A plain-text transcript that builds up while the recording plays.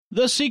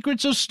The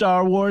Secrets of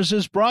Star Wars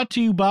is brought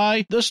to you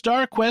by the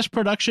Star Quest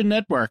Production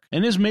Network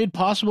and is made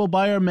possible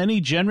by our many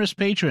generous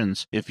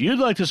patrons. If you'd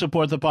like to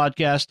support the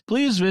podcast,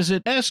 please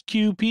visit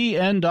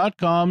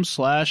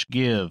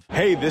sqpn.com/give.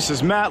 Hey, this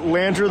is Matt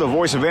Landry, the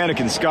voice of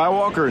Anakin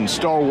Skywalker in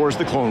Star Wars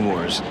The Clone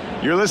Wars.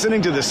 You're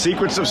listening to The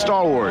Secrets of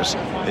Star Wars.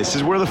 This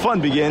is where the fun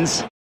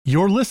begins.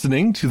 You're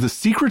listening to The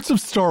Secrets of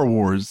Star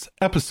Wars,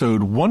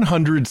 episode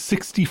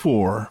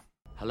 164.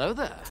 Hello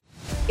there.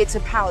 It's a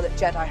power that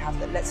Jedi have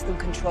that lets them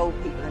control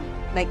people and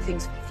make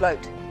things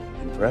float.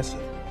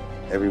 Impressive.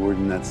 Every word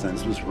in that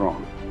sentence was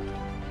wrong.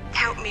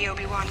 Help me,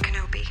 Obi-Wan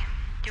Kenobi.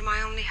 You're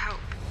my only hope.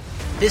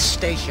 This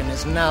station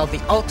is now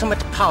the ultimate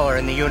power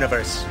in the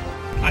universe.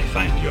 I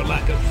find your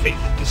lack of faith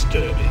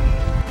disturbing.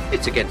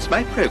 It's against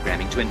my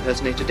programming to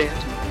impersonate a deity.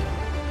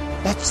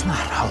 That's not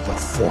how the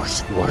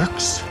Force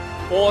works.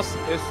 Force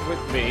is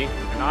with me,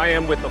 and I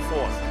am with the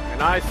Force,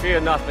 and I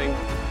fear nothing.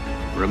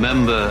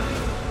 Remember,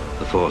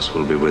 the Force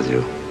will be with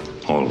you,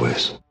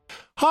 always.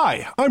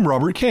 Hi, I'm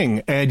Robert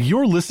King, and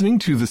you're listening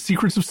to The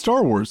Secrets of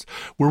Star Wars,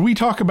 where we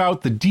talk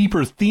about the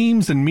deeper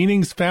themes and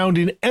meanings found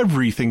in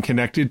everything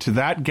connected to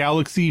that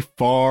galaxy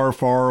far,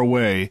 far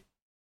away.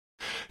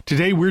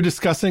 Today we're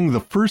discussing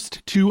the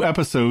first 2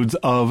 episodes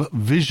of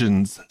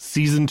Visions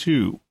Season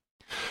 2.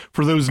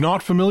 For those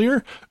not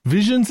familiar,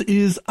 Visions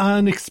is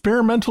an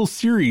experimental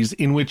series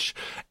in which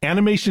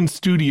animation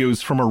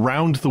studios from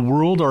around the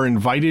world are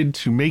invited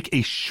to make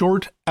a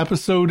short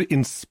episode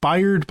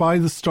inspired by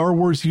the Star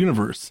Wars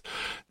universe.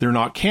 They're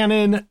not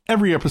canon.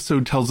 Every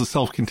episode tells a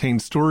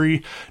self-contained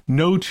story.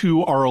 No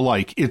two are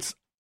alike. It's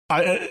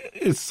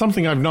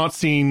something I've not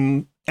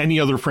seen any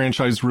other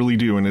franchise really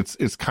do, and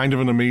it's kind of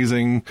an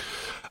amazing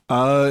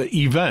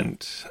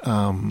event.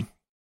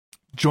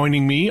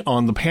 Joining me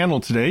on the panel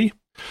today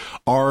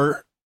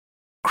are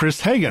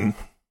Chris Hagen.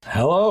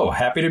 Hello,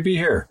 happy to be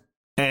here.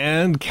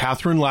 And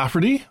Catherine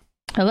Lafferty.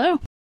 Hello.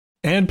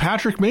 And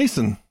Patrick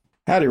Mason.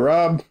 Howdy,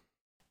 Rob.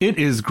 It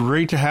is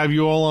great to have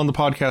you all on the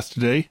podcast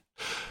today.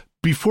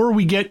 Before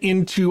we get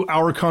into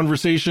our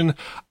conversation,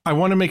 I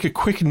want to make a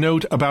quick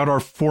note about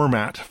our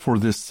format for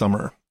this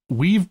summer.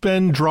 We've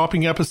been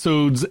dropping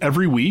episodes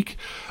every week,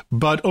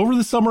 but over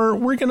the summer,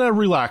 we're going to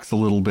relax a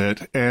little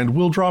bit, and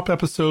we'll drop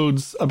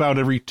episodes about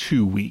every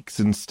 2 weeks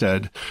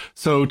instead.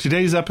 So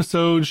today's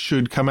episode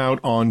should come out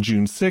on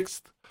June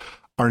 6th.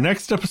 Our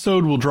next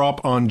episode will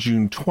drop on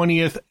June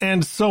 20th,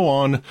 and so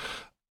on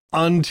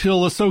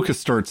until Ahsoka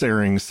starts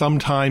airing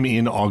sometime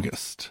in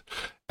August.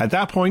 At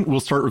that point, we'll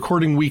start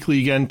recording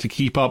weekly again to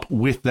keep up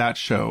with that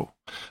show.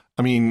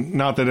 I mean,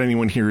 not that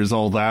anyone here is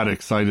all that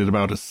excited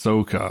about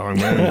Ahsoka. I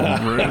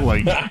mean,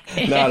 like,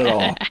 not at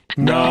all.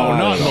 No,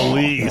 not in the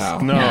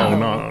least.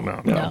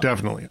 No,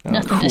 definitely.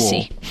 Nothing to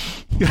see.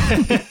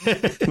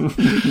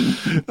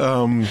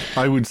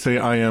 I would say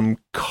I am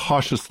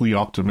cautiously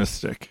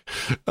optimistic.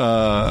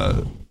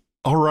 All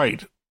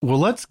right. Well,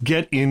 let's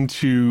get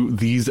into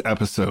these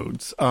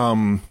episodes.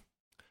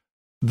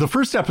 The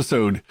first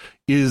episode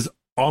is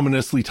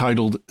ominously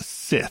titled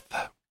Sith.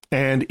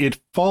 And it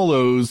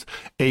follows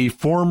a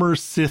former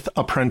Sith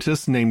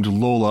apprentice named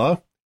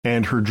Lola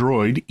and her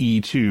droid,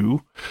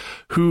 E2,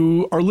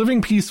 who are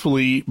living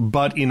peacefully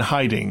but in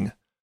hiding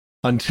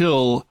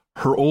until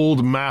her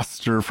old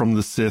master from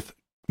the Sith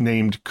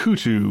named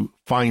Kutu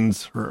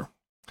finds her.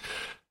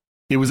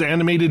 It was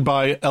animated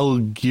by El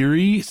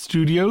Giri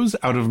Studios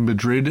out of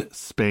Madrid,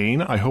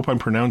 Spain. I hope I'm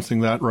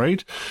pronouncing that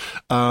right.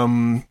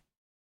 And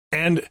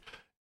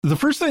the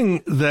first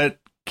thing that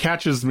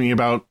catches me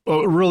about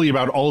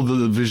all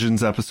the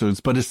Visions episodes,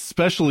 but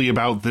especially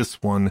about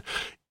this one,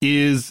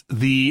 is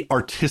the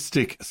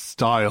artistic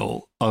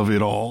style of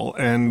it all.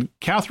 And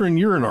Catherine,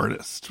 you're an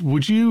artist.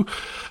 Would you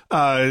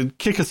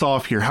kick us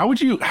off here? How would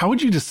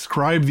you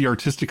describe the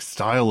artistic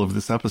style of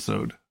this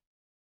episode?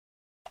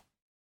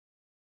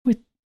 With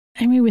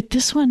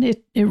this one,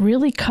 it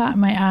really caught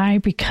my eye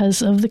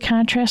because of the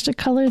contrasted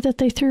color that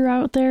they threw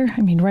out there.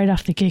 I mean, right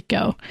off the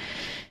get-go.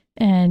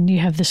 And you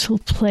have this whole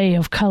play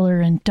of color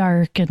and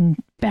dark and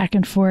back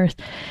and forth.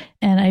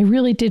 And I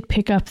really did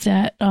pick up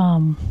that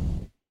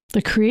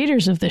the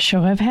creators of the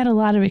show have had a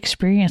lot of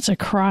experience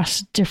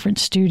across different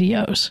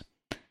studios.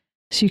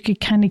 So you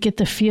could kind of get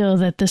the feel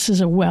that this is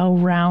a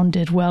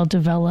well-rounded,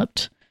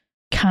 well-developed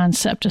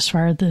concept as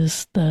far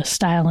as the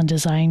style and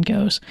design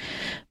goes.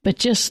 But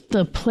just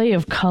the play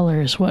of color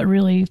is what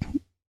really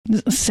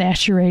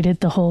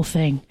saturated the whole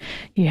thing.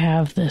 You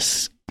have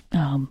this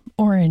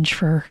orange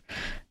for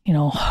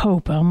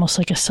hope, almost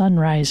like a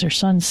sunrise or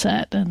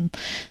sunset. And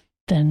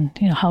then,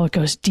 how it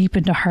goes deep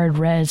into hard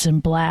reds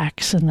and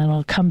blacks, and then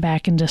it'll come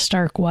back into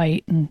stark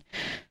white. And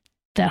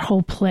that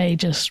whole play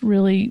just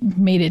really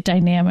made it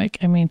dynamic.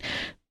 I mean,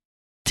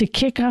 to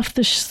kick off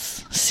the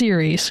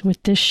series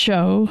with this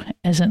show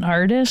as an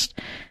artist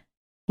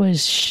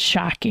was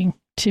shocking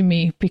to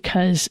me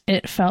because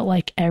it felt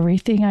like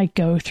everything I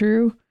go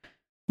through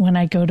when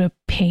I go to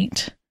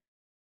paint.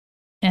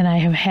 And I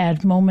have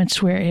had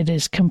moments where it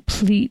is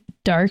complete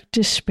dark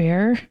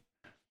despair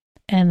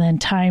and then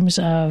times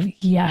of,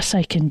 yes,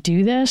 I can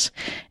do this.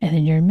 And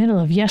then you're in the middle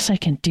of, yes, I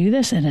can do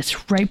this. And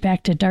it's right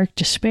back to dark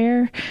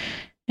despair.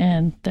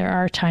 And there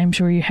are times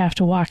where you have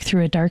to walk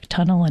through a dark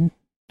tunnel and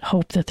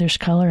hope that there's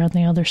color on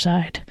the other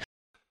side.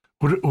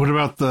 What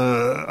about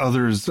the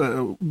others?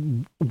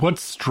 What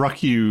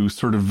struck you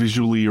sort of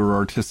visually or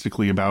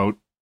artistically about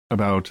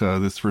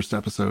this first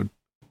episode?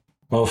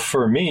 Well,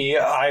 for me,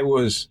 I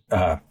was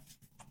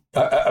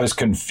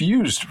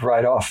confused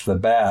right off the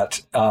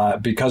bat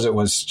because it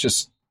was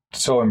just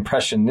so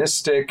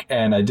impressionistic,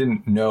 and I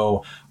didn't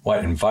know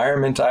what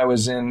environment I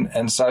was in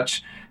and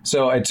such.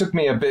 So it took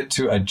me a bit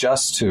to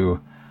adjust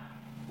to,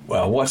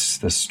 well, what's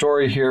the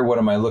story here? What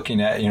am I looking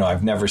at?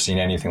 I've never seen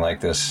anything like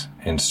this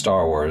in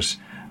Star Wars.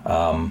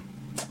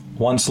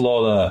 Once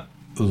Lola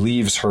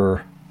leaves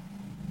her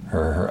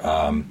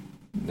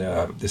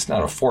it's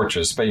not a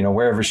fortress, but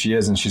wherever she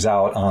is, and she's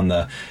out on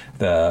the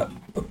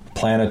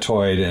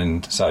planetoid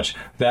and such,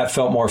 that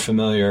felt more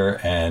familiar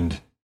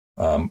and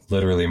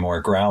literally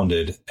more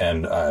grounded,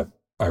 and I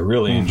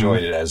really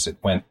enjoyed it as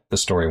the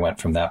story went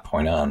from that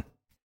point on.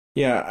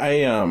 Yeah,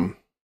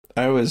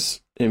 I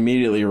was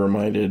immediately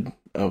reminded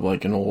of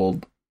like an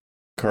old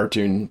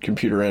cartoon,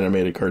 computer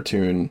animated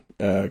cartoon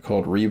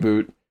called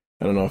Reboot.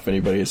 I don't know if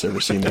anybody has ever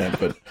seen that,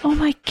 but oh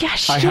my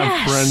gosh, I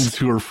have friends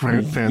who are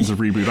fans of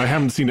Reboot. I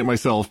haven't seen it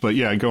myself, but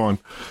yeah, go on.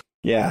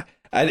 Yeah,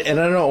 and I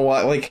don't know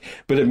why,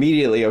 but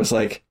immediately I was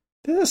like,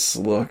 this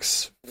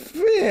looks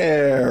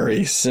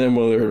very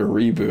similar to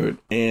Reboot,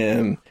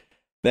 and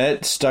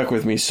that stuck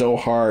with me so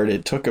hard.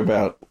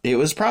 It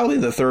was probably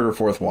the third or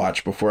fourth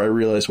watch before I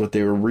realized what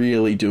they were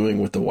really doing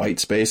with the white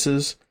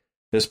spaces,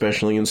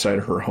 especially inside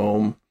of her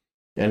home,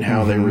 and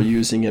how they were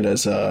using it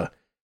as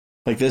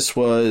this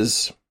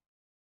was,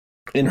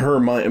 in her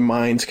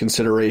mind's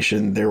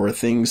consideration, there were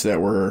things that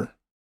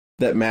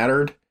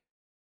mattered,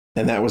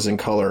 and that was in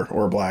color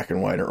or black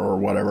and white or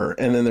whatever.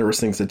 And then there was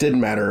things that didn't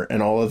matter,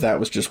 and all of that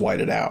was just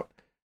whited out,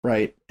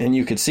 right? And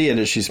you could see it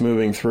as she's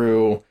moving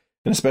through,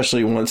 and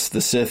especially once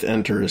the Sith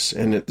enters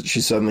and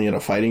she's suddenly in a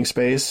fighting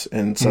space,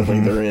 and suddenly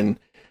they're in,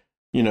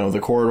 the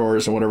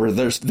corridors and whatever.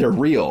 They're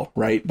real,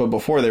 right? But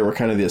before they were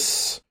kind of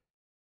this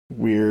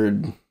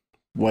weird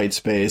white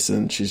space,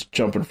 and she's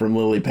jumping from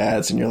lily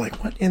pads, and you're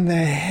like, what in the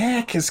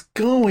heck is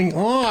going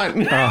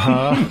on?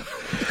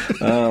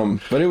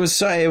 But it was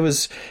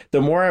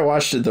the more I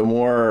watched it, the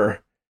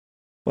more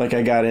like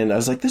I got in. I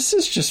was like, this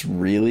is just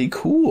really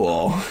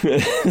cool.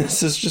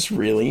 This is just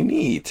really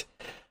neat.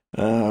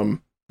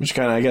 Which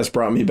kind of, I guess,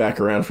 brought me back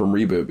around from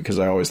Reboot, because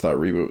I always thought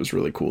Reboot was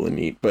really cool and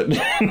neat. But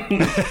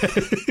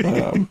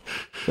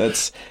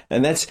that's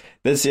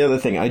the other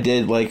thing I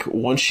did. Like,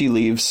 once she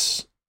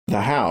leaves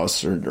the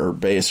house or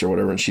base or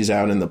whatever, and she's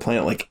out in the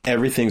planet, like,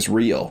 everything's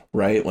real,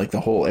 right? Like,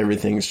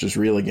 everything's just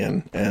real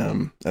again.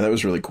 And that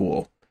was really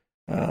cool.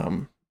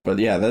 But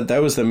yeah,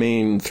 that was the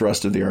main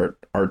thrust of the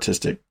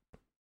artistic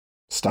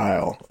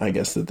style, I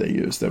guess, that they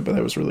used. But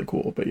that was really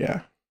cool. But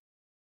yeah.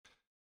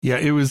 Yeah,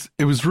 it was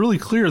really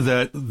clear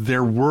that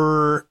there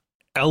were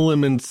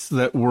elements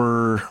that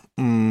were,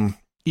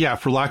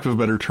 for lack of a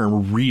better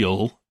term,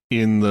 real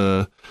in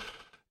the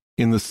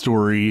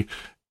story.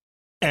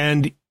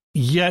 And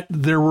yet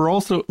there were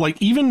also,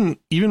 like, even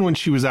when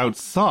she was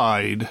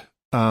outside,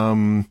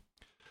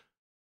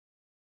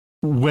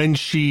 when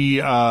she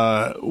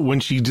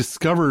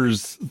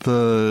discovers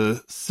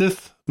the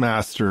Sith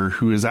master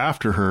who is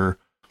after her,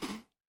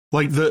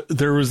 like,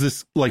 there was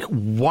this like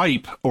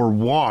wipe or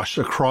wash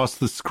across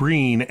the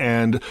screen,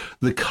 and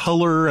the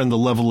color and the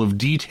level of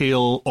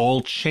detail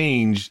all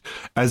changed,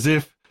 as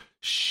if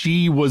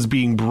she was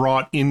being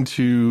brought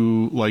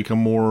into like a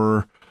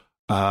more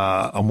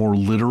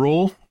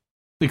literal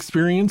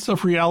experience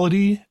of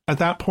reality at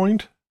that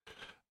point.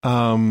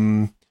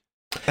 And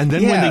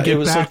then when they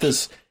get back, like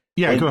this.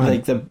 Yeah, go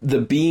ahead. Like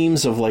the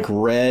beams of like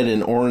red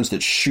and orange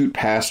that shoot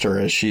past her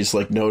as she's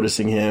like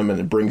noticing him, and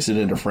it brings it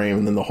into frame,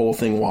 and then the whole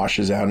thing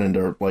washes out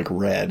into like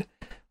red.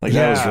 Like,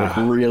 that was like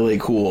really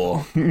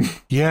cool.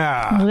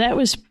 Yeah. Well, that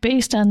was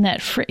based on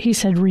that. He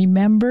said,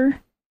 remember.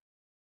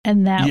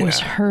 And that was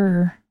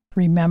her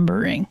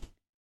remembering.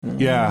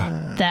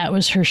 Yeah. That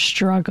was her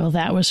struggle.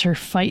 That was her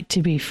fight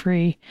to be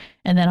free.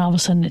 And then all of a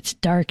sudden it's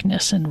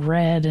darkness and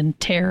red and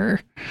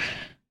terror.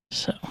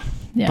 So,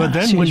 yeah, but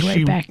then she when was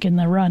right back in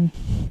the run.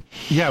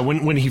 Yeah,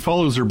 when he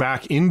follows her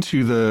back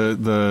into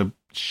the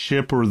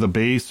ship or the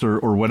base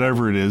or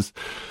whatever it is,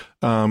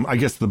 I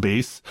guess the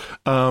base,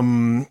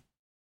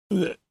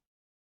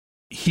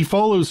 he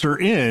follows her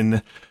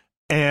in,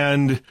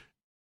 and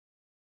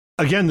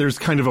again, there's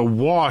kind of a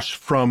wash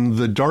from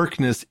the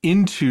darkness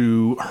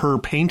into her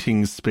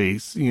painting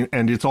space,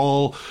 and it's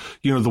all,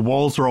 the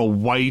walls are all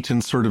white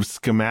and sort of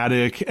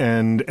schematic,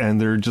 and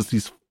there are just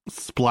these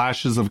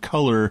splashes of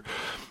color.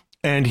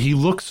 And he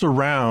looks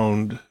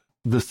around,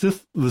 the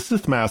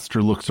Sith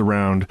Master looks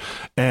around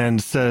and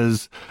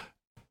says,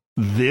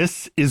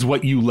 "This is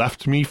what you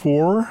left me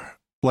for?"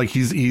 Like,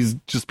 he's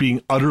just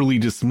being utterly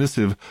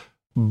dismissive,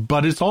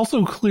 but it's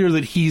also clear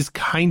that he's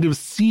kind of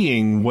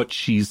seeing what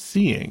she's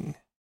seeing.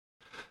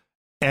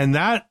 And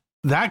that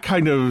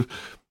kind of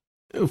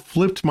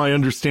flipped my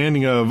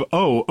understanding of,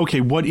 oh,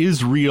 okay, what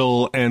is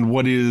real and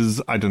what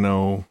is, I don't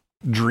know,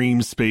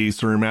 dream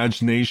space or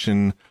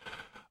imagination.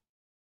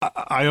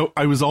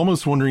 I was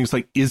almost wondering, it's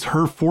like, is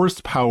her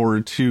force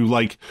power to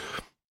like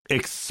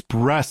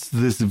express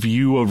this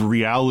view of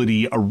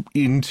reality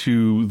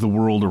into the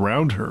world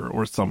around her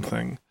or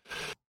something?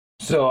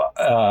 So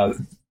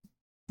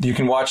you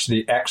can watch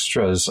the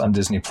extras on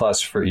Disney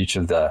Plus for each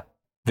of the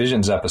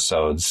Visions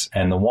episodes.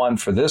 And the one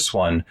for this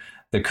one,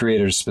 the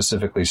creators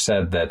specifically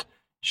said that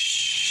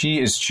she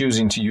is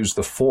choosing to use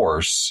the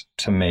Force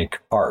to make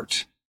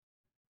art.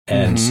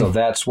 And so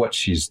that's what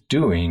she's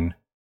doing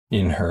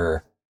in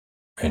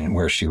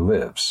where she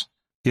lives.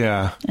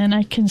 Yeah. And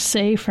I can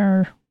say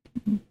for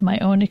my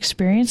own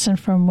experience and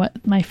from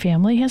what my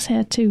family has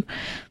had to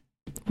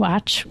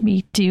watch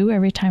me do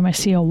every time I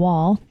see a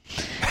wall,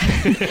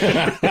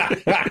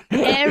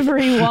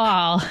 every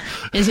wall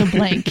is a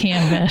blank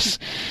canvas.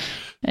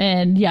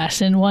 And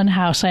yes, in one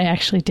house, I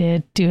actually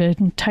did do an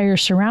entire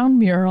surround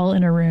mural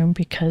in a room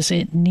because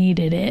it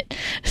needed it.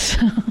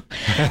 So,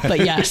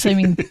 but yes, I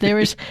mean, there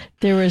was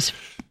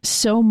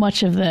so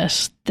much of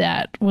this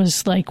that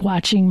was like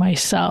watching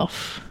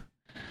myself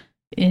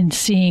and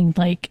seeing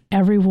like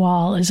every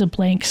wall is a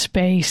blank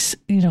space,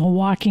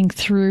 walking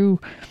through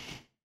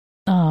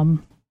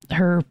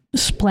her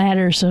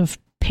splatters of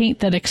paint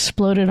that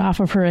exploded off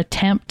of her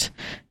attempt,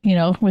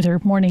 with her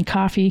morning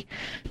coffee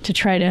to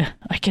try to,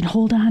 I can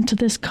hold on to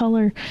this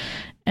color,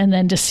 and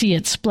then to see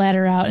it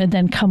splatter out and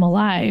then come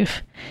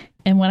alive.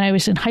 And when I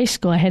was in high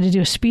school, I had to do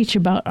a speech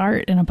about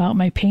art and about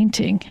my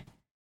painting.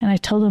 And I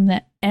told them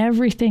that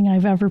everything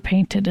I've ever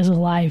painted is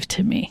alive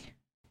to me.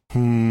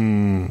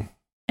 And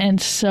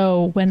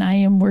so when I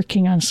am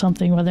working on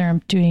something, whether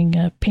I'm doing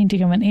a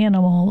painting of an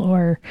animal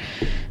or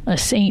a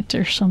saint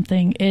or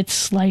something,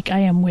 it's like I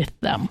am with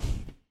them.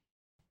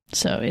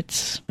 So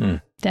it's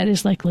that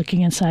is like looking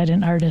inside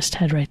an artist's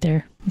head right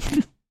there.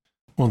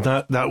 Well,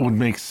 that would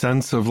make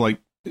sense of like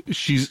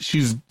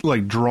she's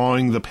like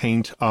drawing the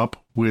paint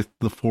up with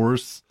the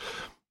Force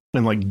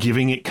and like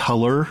giving it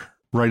color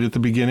right at the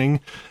beginning,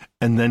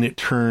 and then it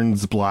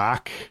turns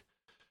black,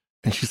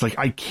 and she's like,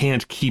 I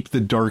can't keep the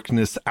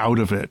darkness out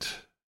of it.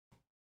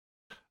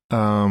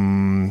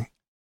 And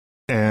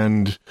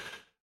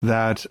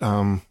that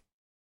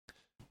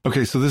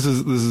okay, so this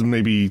is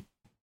maybe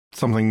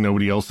something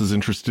nobody else is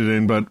interested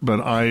in, but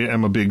I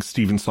am a big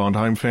Stephen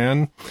Sondheim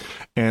fan,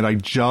 and I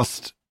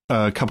just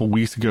a couple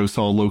weeks ago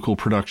saw a local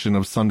production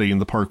of Sunday in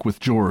the Park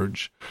with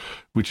George,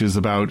 which is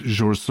about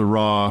Georges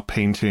Seurat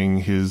painting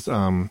his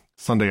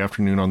Sunday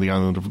afternoon on the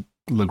island of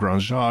Le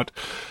Grand Jatte,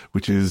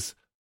 which is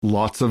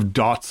lots of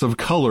dots of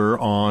color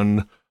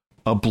on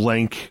a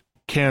blank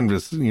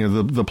canvas.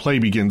 The play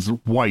begins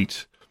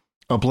white,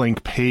 a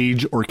blank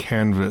page or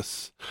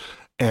canvas,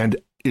 and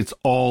it's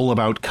all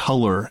about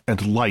color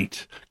and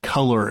light.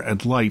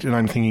 And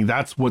I'm thinking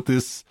that's what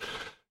this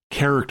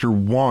character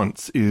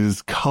wants,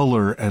 is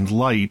color and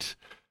light.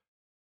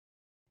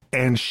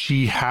 And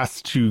she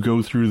has to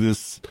go through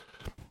this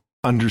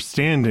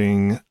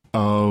understanding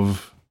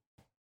of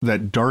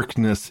that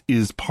darkness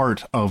is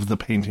part of the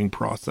painting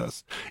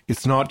process.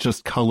 It's not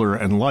just color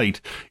and light,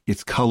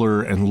 it's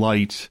color and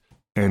light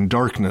and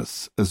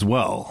darkness as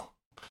well.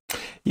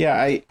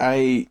 Yeah,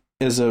 I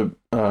as a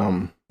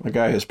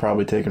guy who's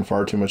probably taken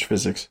far too much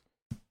physics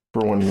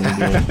for one human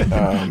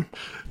being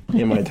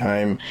in my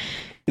time,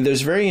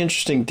 there's a very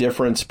interesting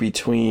difference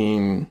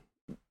between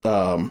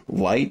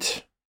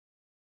light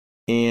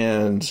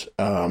and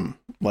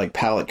like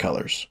palette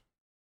colors,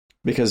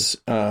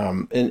 because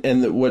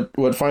and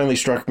what finally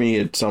struck me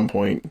at some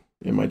point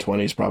in my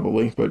 20s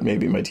probably, but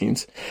maybe my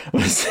teens,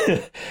 was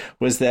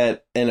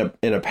that in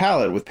a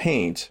palette with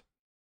paint,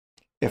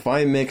 if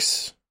I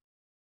mix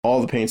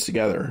all the paints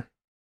together,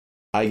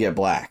 I get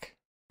black,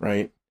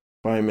 right?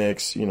 If I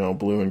mix,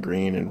 blue and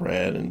green and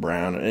red and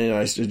brown, and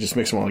I just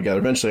mix them all together,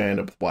 eventually I end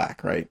up with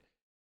black, right?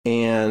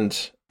 And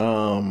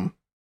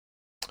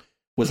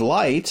with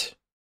light,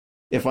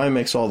 if I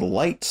mix all the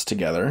lights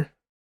together,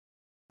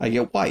 I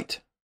get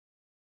white.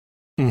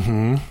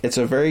 It's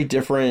a very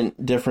different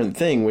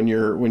thing when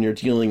you're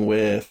dealing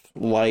with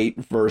light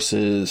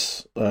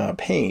versus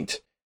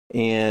paint,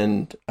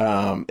 and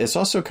it's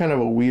also kind of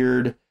a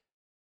weird,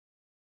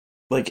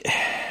 like,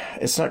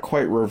 it's not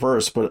quite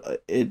reverse,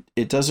 but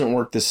it doesn't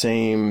work the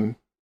same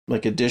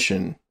like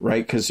addition,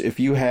 right? Because if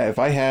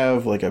I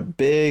have like a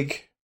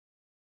big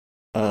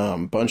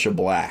bunch of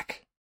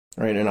black,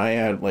 right, and I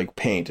add like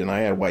paint and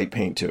I add white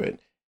paint to it,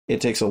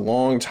 it takes a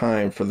long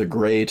time for the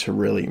gray to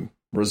really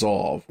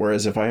resolve.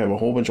 Whereas if I have a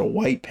whole bunch of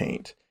white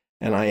paint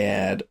and I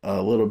add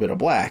a little bit of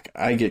black,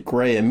 I get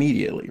gray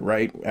immediately,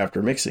 right,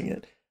 after mixing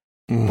it.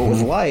 But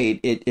with light,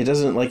 it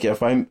doesn't, like,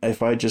 if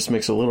I just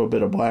mix a little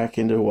bit of black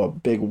into a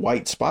big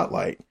white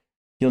spotlight,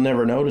 you'll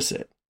never notice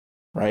it,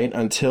 right?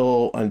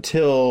 Until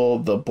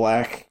the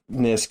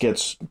blackness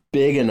gets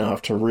big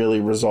enough to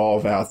really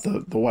resolve out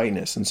the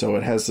whiteness. And so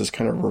it has this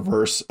kind of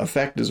reverse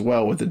effect as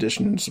well with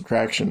addition and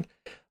subtraction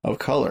of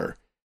color.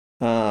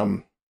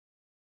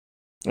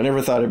 I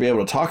never thought I'd be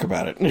able to talk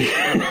about it.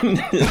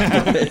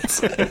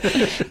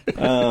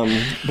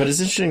 But it's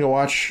interesting to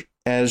watch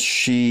as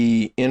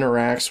she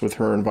interacts with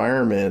her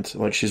environment.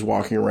 Like she's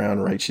walking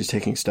around, right? She's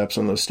taking steps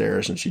on those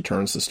stairs and she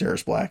turns the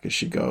stairs black as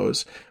she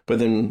goes. But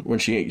then when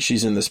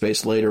she's in the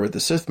space later with the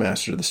Sith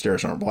Master, the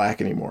stairs aren't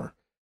black anymore.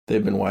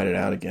 They've been whited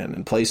out again.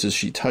 And places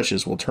she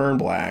touches will turn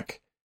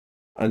black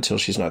until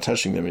she's not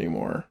touching them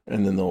anymore.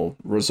 And then they'll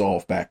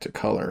resolve back to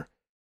color.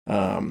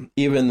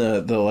 Even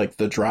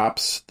the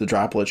droplets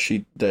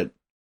that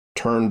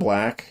turn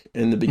black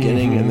in the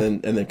beginning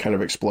and then kind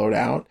of explode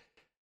out.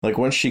 Like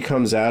once she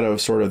comes out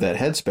of sort of that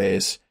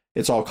headspace,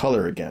 it's all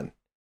color again.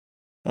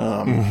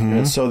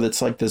 And so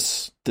that's like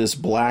this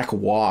black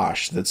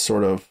wash that's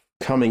sort of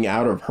coming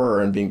out of her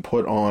and being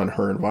put on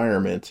her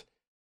environment,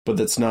 but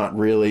that's not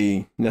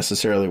really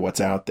necessarily what's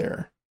out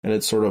there. And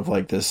it's sort of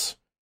like this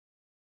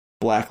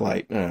black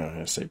light.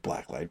 I say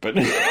black light, but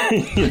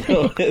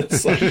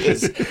it's like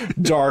this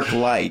dark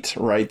light,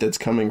 right? That's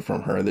coming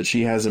from her that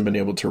she hasn't been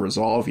able to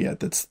resolve yet.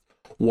 That's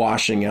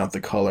washing out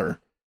the color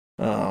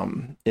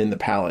in the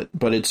palette,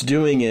 but it's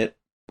doing it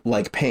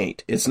like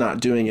paint. It's not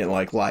doing it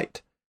like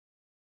light,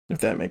 if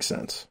that makes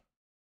sense.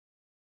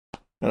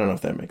 I don't know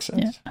if that makes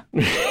sense.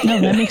 Yeah.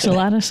 No, that makes a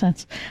lot of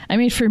sense. I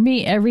mean, for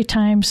me, every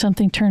time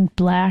something turned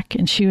black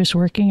and she was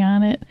working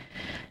on it,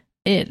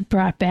 it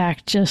brought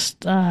back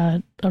just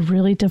a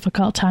really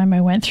difficult time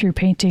I went through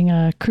painting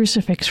a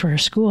crucifix for a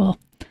school,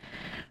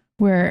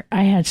 where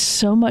I had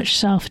so much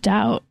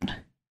self-doubt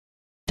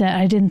that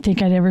I didn't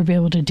think I'd ever be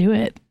able to do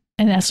it.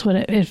 And that's what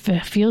it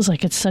feels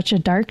like. It's such a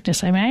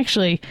darkness. I mean, I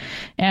actually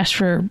asked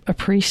for a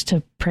priest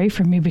to pray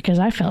for me because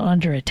I felt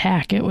under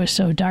attack. It was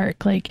so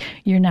dark. Like,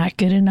 you're not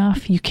good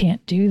enough. You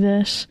can't do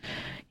this.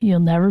 You'll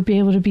never be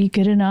able to be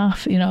good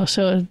enough.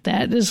 So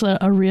that is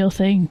a real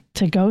thing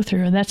to go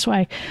through. And that's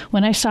why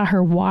when I saw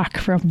her walk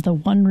from the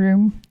one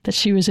room that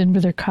she was in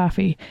with her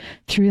coffee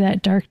through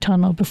that dark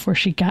tunnel before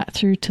she got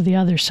through to the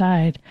other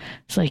side,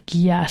 it's like,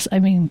 yes, I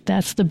mean,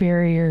 that's the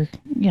barrier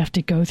you have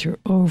to go through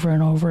over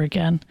and over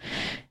again.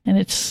 And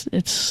it's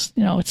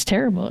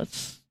terrible.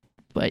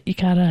 But you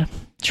gotta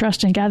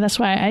trust in God. That's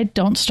why I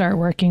don't start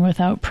working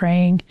without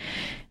praying.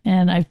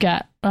 And I've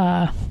got,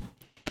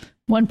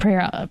 one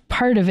prayer,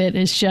 part of it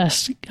is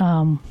just,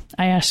 I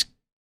ask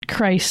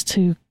Christ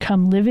to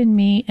come live in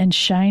me and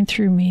shine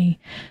through me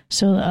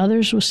so that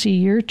others will see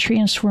your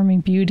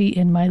transforming beauty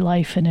in my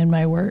life and in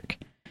my work.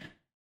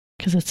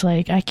 Because it's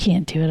like, I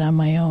can't do it on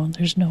my own.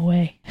 There's no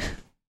way.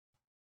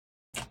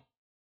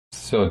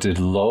 So did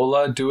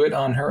Lola do it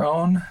on her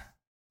own?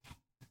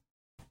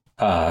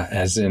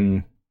 As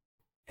in,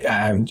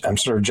 I'm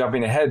sort of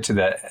jumping ahead to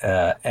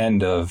that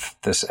end of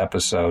this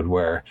episode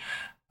where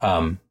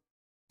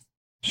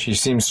she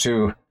seems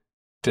to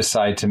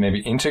decide to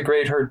maybe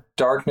integrate her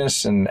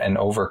darkness and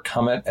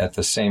overcome it at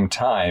the same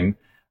time.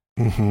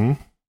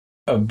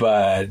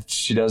 But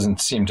she doesn't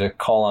seem to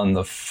call on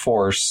the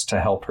Force to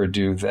help her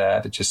do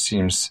that. It just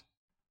seems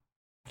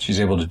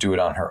she's able to do it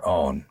on her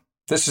own.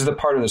 This is the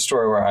part of the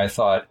story where I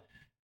thought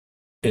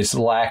it's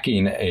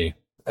lacking a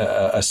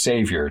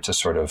savior to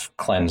sort of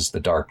cleanse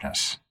the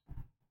darkness.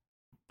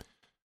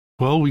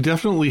 Well, we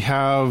definitely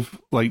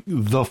have like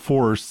the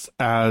Force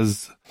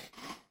as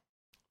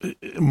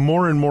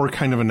more and more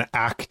kind of an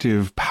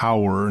active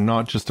power,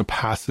 not just a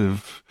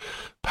passive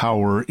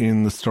power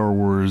in the Star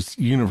Wars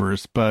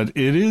universe, but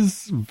it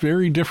is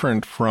very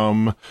different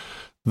from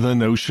the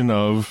notion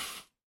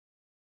of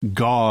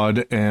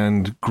God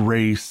and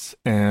grace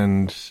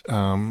and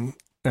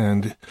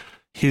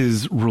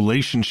his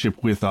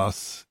relationship with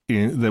us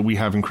that we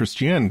have in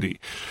Christianity.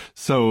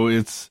 So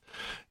I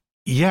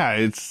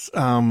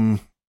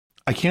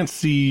can't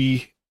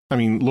see. I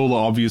mean, Lola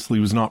obviously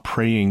was not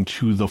praying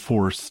to the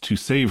Force to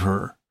save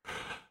her,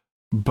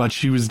 but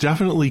she was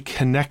definitely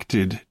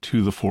connected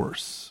to the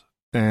Force.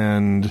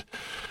 And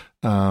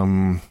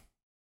so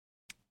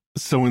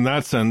in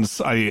that sense,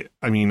 I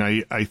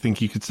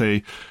think you could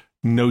say,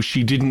 no,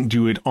 she didn't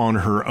do it on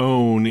her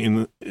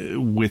own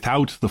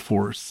without the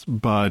Force,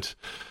 but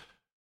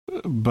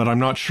I'm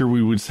not sure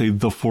we would say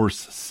the Force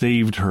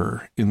saved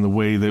her in the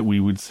way that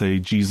we would say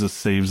Jesus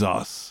saves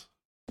us.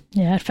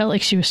 Yeah, it felt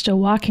like she was still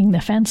walking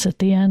the fence at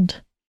the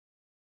end.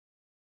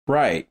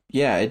 Right.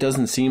 Yeah, it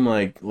doesn't seem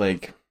like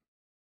it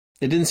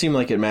didn't seem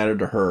like it mattered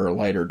to her,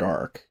 light or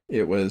dark.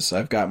 It was,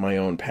 I've got my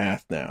own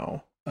path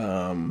now.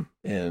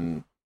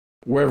 And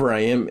wherever I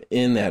am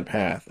in that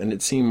path, and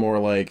it seemed more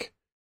like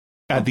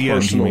at the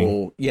personal, end, you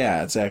mean?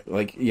 Yeah, exactly.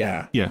 Like,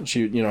 yeah.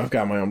 She, I've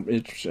got my own.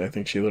 I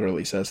think she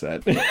literally says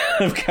that.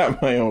 I've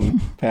got my own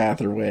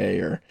path or way,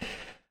 or,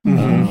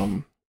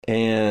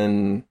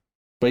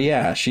 But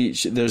yeah, she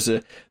there's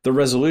the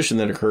resolution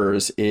that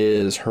occurs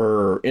is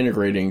her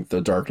integrating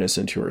the darkness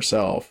into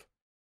herself,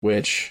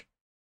 which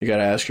you got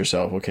to ask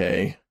yourself,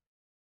 okay,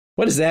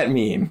 what does that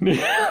mean?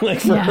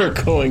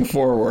 her going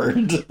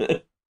forward?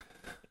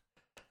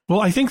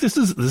 Well, I think this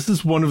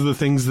is one of the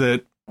things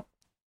that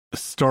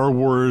Star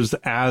Wars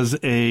as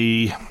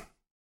a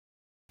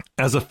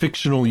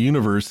fictional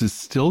universe is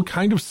still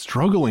kind of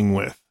struggling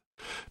with.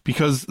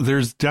 because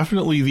there's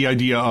definitely the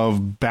idea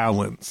of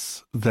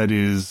balance that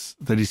is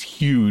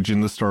huge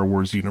in the Star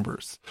Wars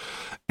universe.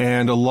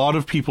 And a lot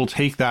of people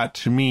take that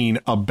to mean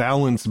a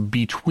balance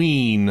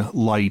between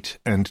light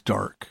and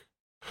dark.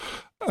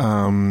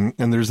 And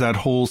there's that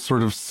whole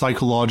sort of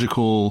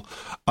psychological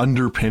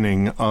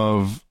underpinning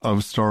of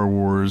Star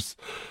Wars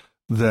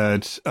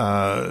that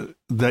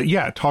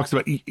talks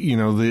about,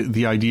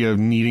 the idea of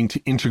needing to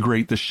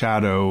integrate the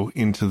shadow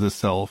into the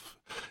self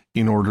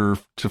in order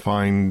to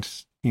find,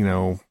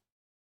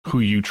 who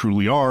you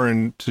truly are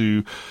and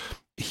to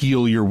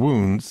heal your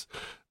wounds.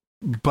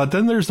 But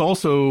then there's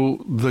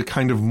also the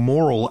kind of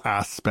moral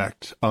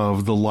aspect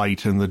of the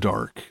light and the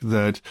dark,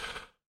 that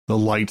the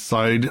light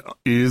side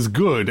is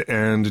good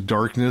and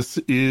darkness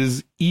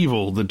is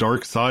evil. The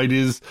dark side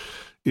is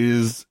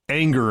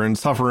anger and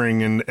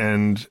suffering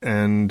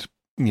and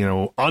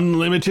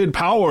unlimited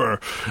power.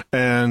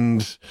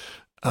 And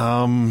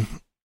I'm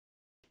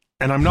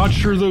not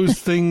sure those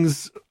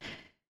things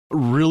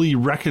really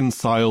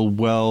reconcile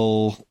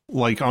well,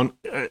 like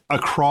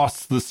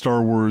across the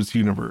Star Wars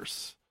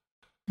universe.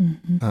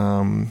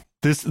 Mm-hmm.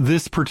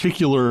 This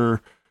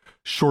particular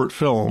short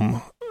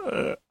film,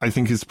 I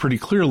think, is pretty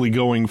clearly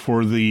going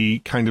for the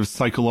kind of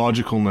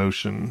psychological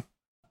notion.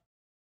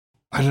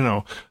 I don't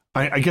know.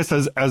 I guess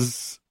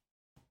as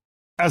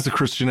a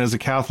Christian, as a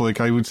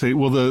Catholic, I would say,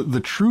 well, the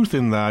truth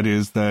in that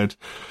is that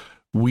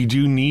we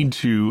do need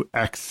to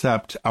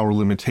accept our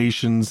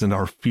limitations and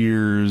our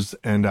fears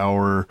and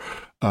our,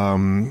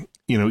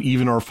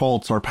 even our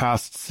faults, our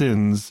past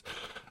sins,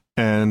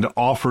 and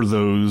offer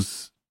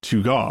those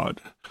to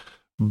God.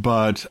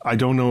 But I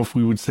don't know if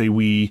we would say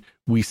we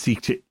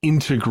seek to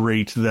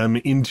integrate them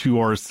into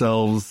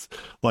ourselves.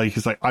 Like,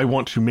 it's like, I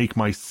want to make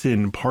my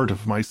sin part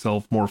of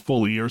myself more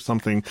fully or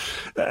something.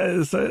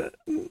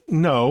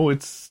 No,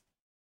 it's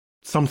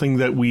something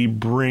that we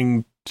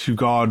bring to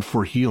God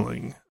for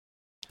healing.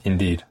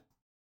 Indeed.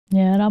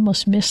 Yeah, it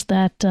almost missed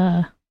that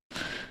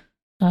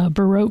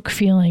Baroque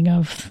feeling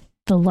of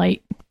the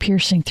light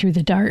piercing through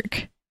the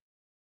dark.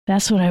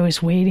 That's what I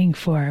was waiting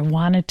for. I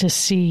wanted to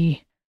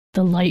see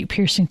the light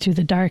piercing through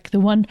the dark. The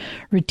one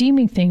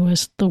redeeming thing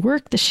was the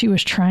work that she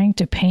was trying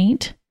to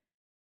paint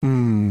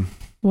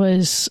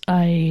was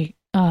a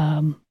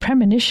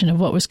premonition of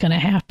what was going to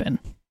happen.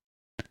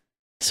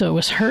 So it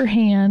was her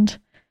hand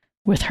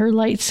with her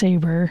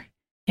lightsaber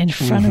in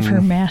front of her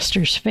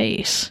master's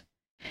face.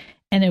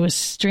 And it was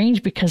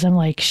strange because I'm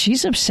like,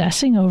 she's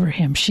obsessing over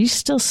him. She's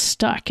still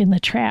stuck in the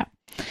trap.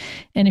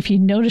 And if you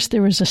notice,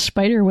 there was a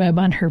spider web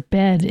on her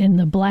bed in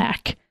the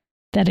black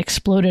that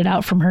exploded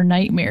out from her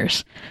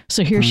nightmares.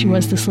 So here she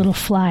was, this little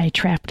fly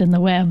trapped in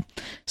the web.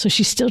 So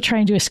she's still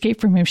trying to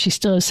escape from him. She's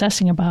still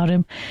obsessing about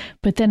him.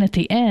 But then at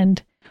the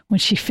end, when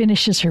she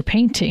finishes her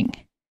painting,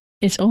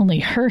 it's only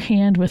her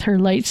hand with her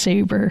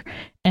lightsaber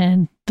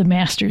and the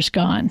master's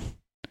gone.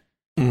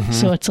 Mm-hmm.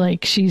 So it's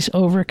like she's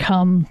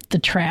overcome the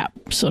trap,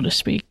 so to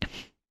speak.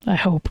 I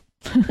hope.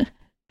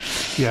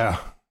 Yeah.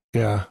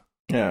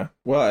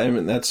 Well, I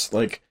mean, that's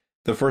like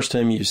the first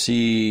time you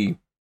see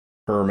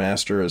her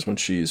master is when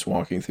she's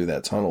walking through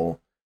that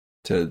tunnel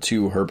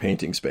to her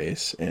painting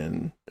space,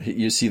 and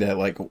you see that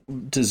like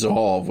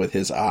dissolve with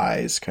his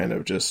eyes kind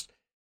of just.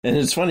 And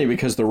it's funny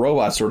because the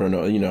robot sort of the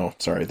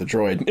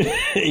droid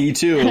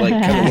E2 like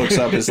kind of looks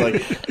up, is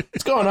like,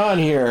 what's going on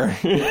here?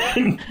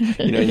 And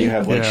you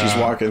have like, she's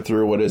walking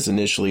through what is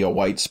initially a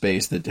white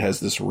space that has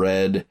this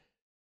red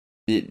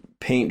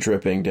paint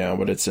dripping down,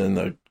 but it's in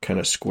the kind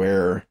of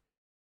square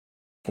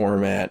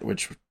format,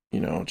 which,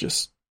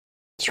 just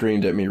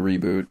screamed at me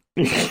reboot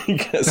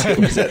because it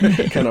was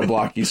that kind of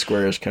blocky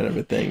squarish kind of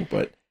a thing.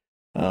 But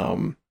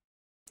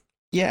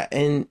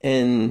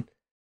and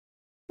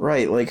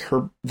right, like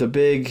the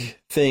big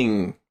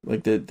thing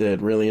like that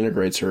really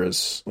integrates her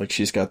is like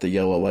she's got the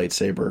yellow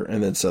lightsaber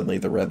and then suddenly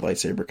the red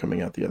lightsaber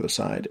coming out the other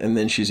side, and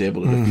then she's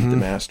able to defeat the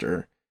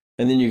master,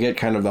 and then you get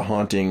kind of the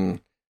haunting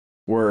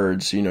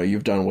words,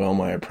 you've done well,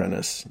 my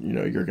apprentice,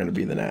 you're going to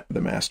be the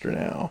master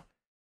now.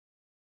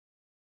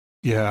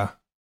 Yeah.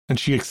 And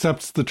she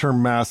accepts the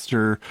term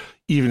master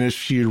even as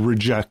she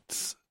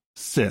rejects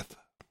Sith.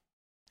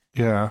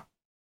 Yeah.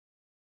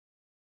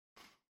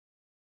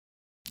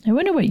 I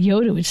wonder what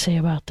Yoda would say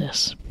about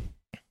this.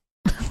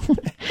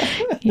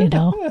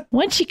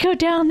 Once you go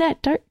down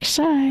that dark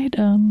side,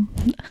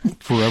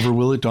 forever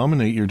will it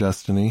dominate your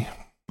destiny.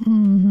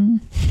 Mm-hmm.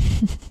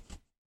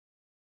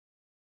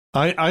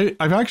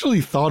 I've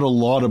actually thought a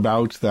lot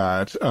about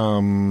that.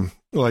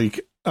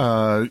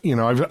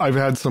 I've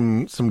had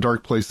some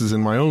dark places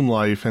in my own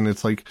life, and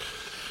it's like,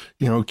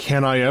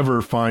 can I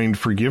ever find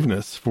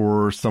forgiveness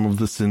for some of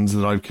the sins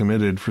that I've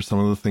committed, for some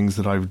of the things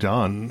that I've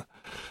done?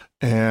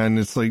 And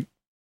it's like,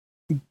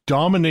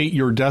 dominate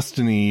your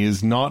destiny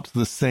is not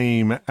the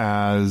same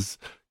as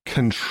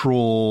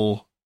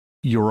control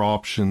your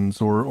options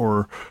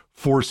or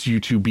force you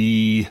to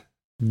be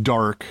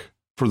dark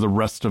for the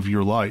rest of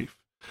your life.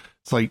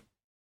 It's like,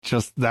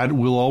 just that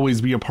will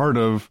always be a part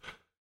of,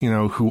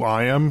 who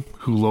I am,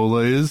 who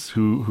Lola is,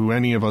 who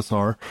any of us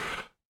are.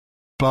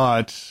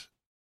 But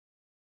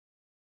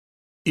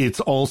it's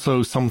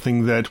also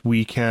something that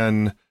we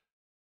can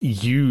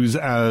use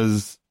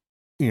as,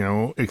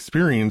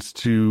 experience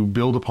to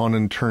build upon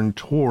and turn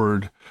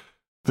toward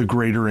the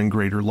greater and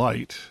greater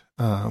light.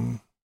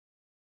 And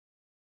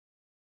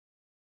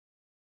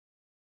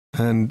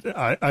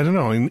I don't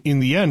know, in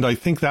the end, I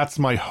think that's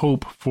my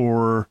hope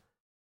for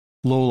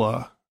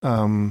Lola.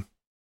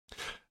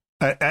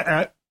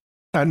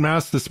 At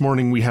Mass this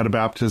morning, we had a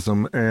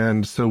baptism,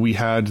 and so we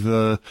had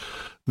the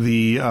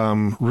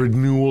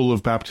renewal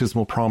of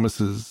baptismal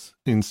promises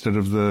instead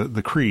of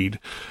the creed.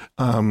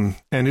 And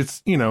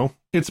it's,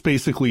 it's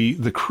basically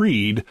the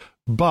creed,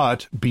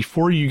 but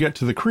before you get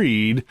to the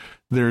creed,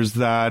 there's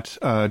that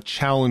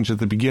challenge at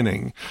the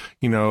beginning.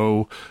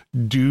 Do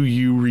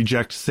you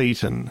reject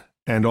Satan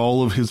and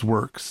all of his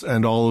works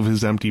and all of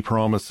his empty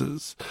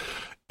promises?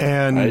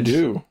 And I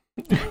do.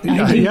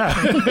 Yeah. We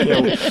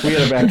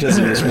had a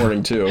baptism this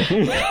morning too.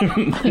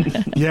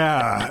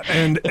 Yeah.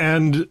 And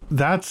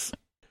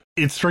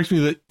it strikes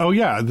me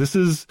that, this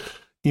is,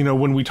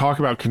 when we talk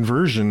about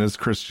conversion as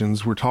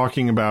Christians, we're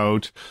talking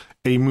about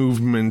a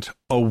movement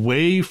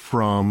away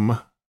from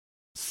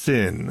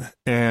sin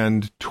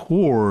and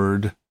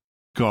toward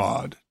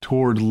God,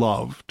 toward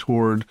love,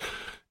 toward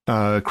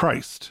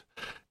Christ.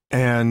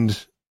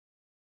 And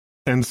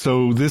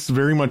so this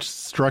very much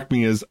struck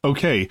me as,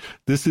 okay,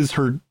 this is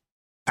her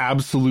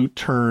absolute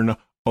turn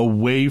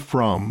away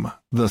from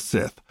the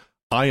Sith.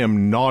 I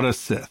am not a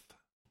Sith.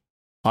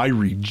 I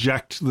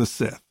reject the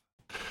Sith.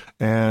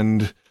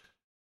 And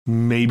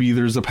maybe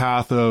there's a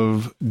path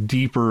of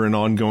deeper and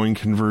ongoing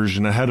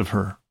conversion ahead of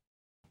her.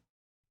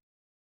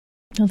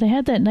 Well, they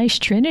had that nice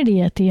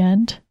trinity at the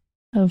end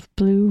of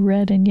blue,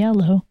 red, and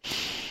yellow.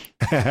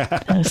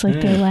 That was like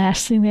the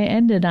last thing they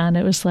ended on.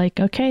 It was like,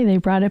 okay, they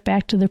brought it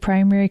back to the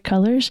primary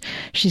colors.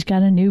 She's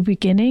got a new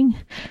beginning.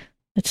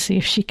 Let's see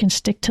if she can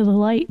stick to the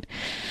light.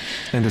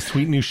 And a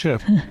sweet new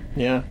ship.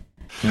 Yeah.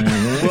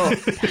 Well,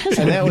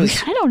 and that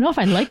was... I don't know if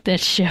I like that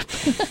ship.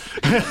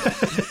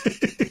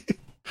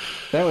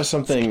 That was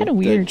something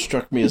that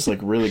struck me as like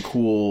really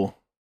cool.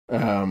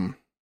 I'm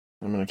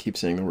going to keep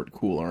saying the word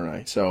cool, aren't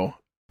I? So,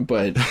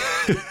 but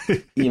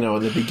in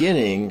the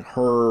beginning,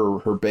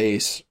 her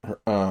base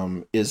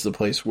is the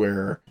place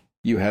where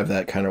you have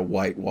that kind of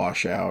white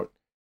washout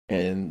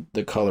and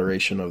the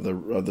coloration of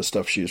the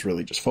stuff she is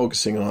really just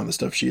focusing on, the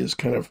stuff she is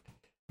kind of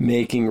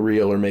making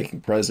real or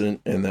making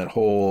present, and that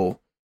whole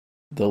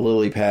the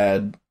lily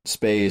pad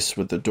space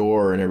with the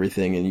door and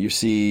everything, and you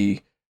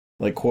see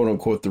like quote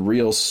unquote the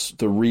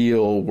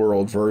real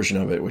world version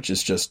of it, which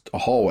is just a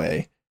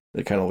hallway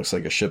that kind of looks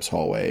like a ship's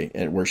hallway,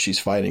 and where she's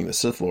fighting the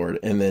Sith Lord,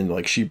 and then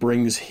like she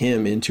brings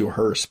him into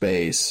her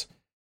space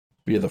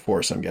via the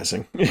Force, I'm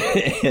guessing,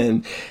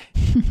 and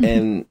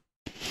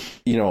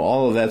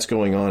all of that's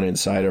going on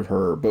inside of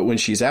her. But when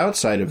she's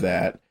outside of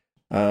that,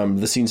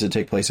 the scenes that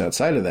take place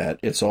outside of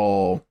that, it's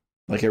all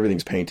like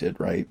everything's painted,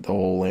 right? The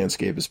whole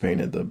landscape is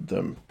painted.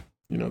 The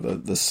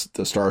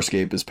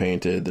starscape is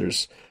painted.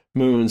 There's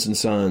moons and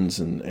suns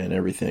and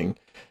everything.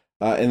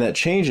 And that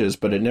changes,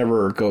 but it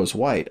never goes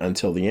white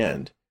until the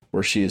end,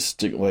 where she's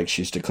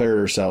declared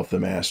herself the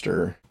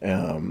master.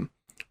 And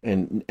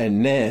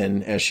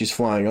then as she's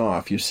flying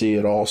off, you see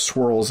it all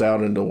swirls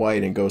out into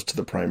white and goes to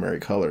the primary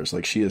colors.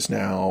 Like she is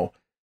now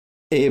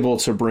able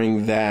to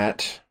bring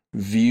that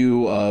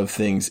view of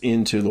things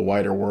into the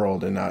wider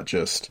world and not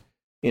just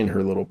in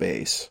her little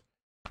base.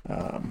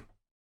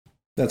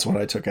 That's what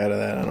I took out of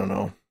that. I don't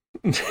know.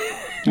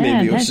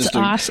 Maybe it was just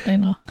awesome. I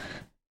know.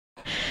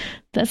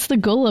 That's the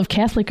goal of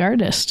Catholic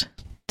artists,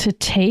 to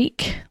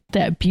take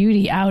that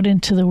beauty out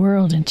into the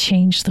world and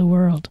change the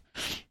world,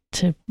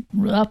 to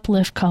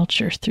uplift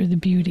culture through the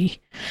beauty.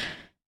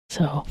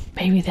 So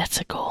maybe that's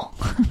a goal.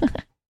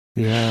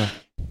 Yeah.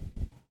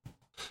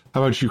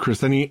 How about you,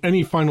 Chris?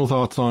 Any final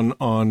thoughts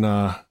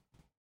on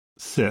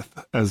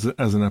Sith as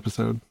an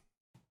episode?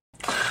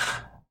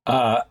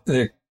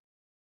 The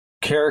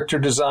character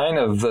design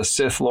of the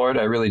Sith Lord,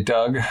 I really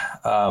dug.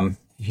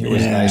 He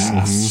was nice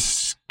and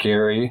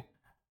scary.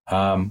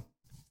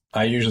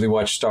 I usually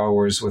watch Star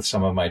Wars with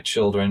some of my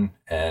children,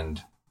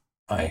 and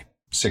my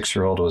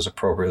 6-year-old was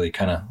appropriately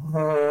kind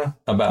of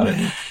about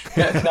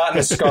it. Not in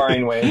a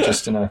scarring way,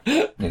 just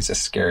he's a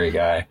scary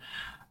guy.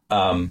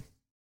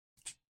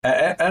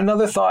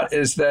 Another thought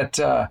is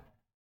that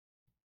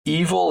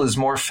evil is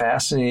more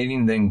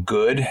fascinating than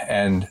good,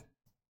 and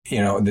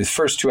the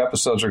first 2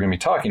 episodes we're going to be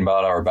talking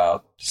about are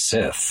about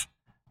Sith,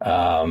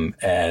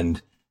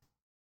 and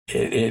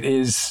it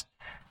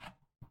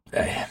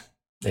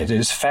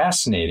is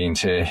fascinating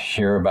to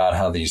hear about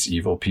how these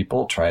evil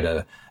people try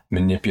to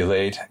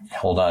manipulate,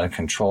 hold on to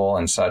control,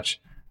 and such.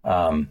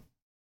 And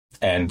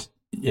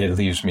it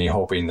leaves me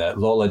hoping that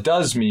Lola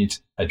does meet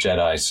a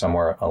Jedi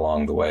somewhere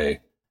along the way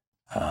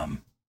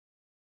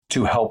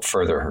to help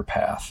further her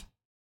path.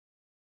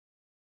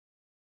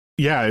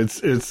 Yeah,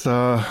 it's.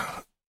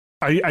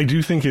 I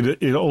do think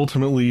it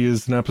ultimately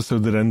is an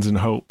episode that ends in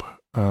hope,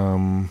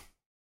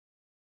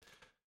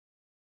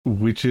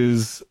 which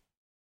is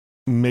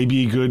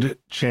maybe a good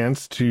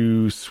chance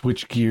to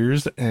switch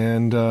gears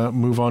and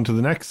move on to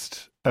the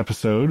next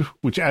episode,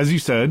 which, as you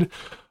said,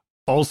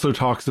 also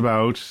talks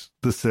about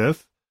the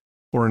Sith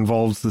or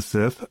involves the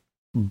Sith,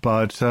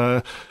 but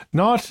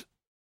not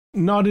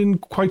in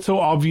quite so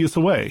obvious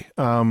a way.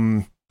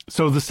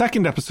 So the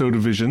second episode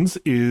of Visions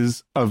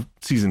of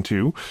season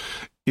 2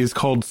 is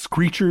called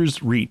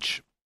Screecher's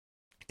Reach.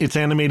 It's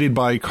animated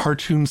by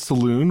Cartoon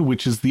Saloon,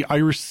 which is the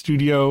Irish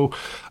studio,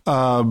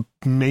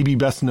 maybe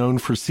best known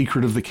for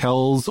Secret of the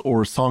Kells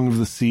or Song of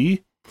the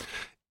Sea.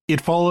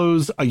 It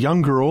follows a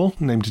young girl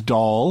named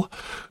Doll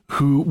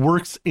who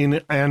works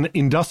in an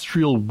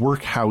industrial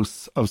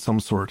workhouse of some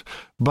sort,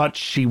 but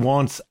she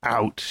wants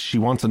out. She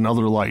wants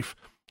another life.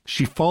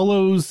 She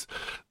follows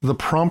the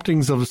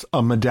promptings of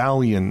a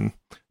medallion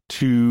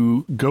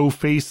to go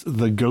face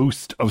the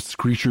ghost of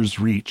Screecher's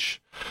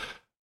Reach.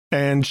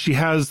 And she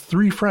has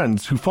 3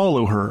 friends who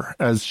follow her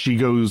as she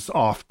goes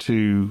off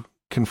to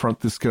confront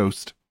this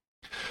ghost.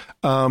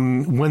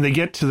 When they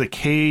get to the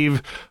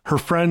cave, her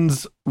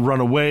friends run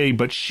away,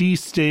 but she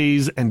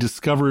stays and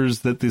discovers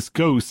that this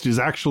ghost is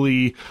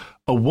actually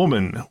a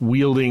woman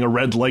wielding a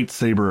red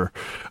lightsaber,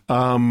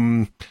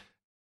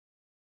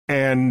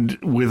 and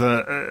with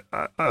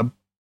a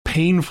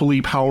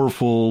painfully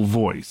powerful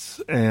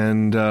voice.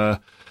 And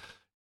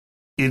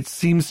it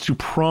seems to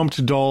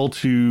prompt Doll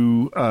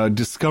to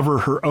discover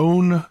her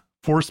own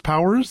force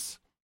powers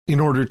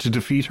in order to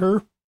defeat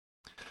her.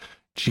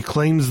 She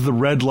claims the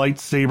red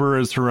lightsaber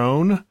as her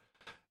own,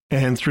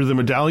 and through the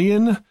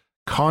medallion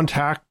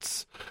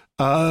contacts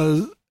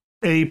a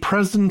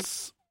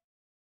presence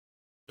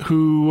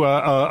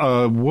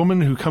a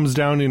woman who comes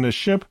down in a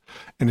ship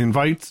and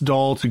invites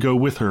Doll to go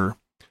with her,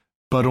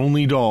 but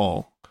only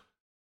Doll.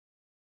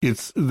 She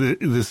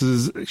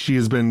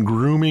has been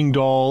grooming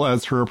Doll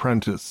as her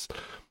apprentice.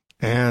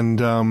 And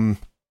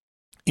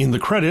in the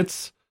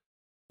credits,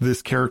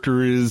 this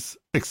character is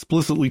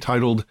explicitly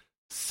titled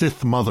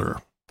Sith Mother.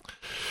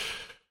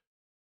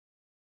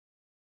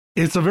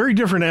 It's a very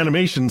different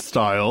animation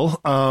style.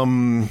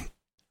 And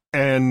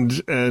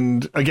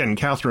again,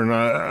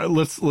 Catherine,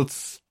 let's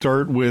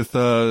start with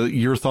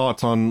your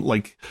thoughts on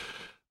like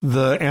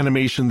the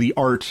animation, the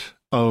art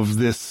of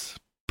this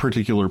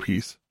particular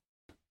piece.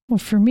 Well,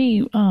 for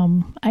me,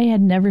 I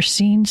had never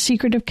seen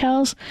Secret of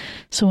Kells,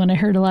 so when I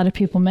heard a lot of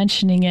people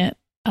mentioning it,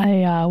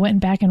 I went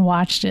back and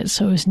watched it.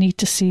 So it was neat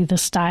to see the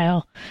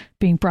style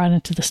being brought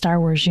into the Star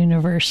Wars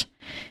universe,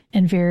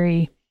 and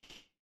very,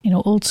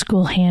 old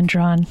school hand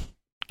drawn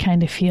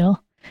kind of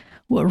feel.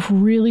 What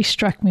really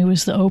struck me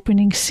was the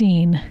opening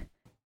scene.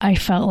 I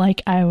felt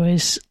like I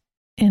was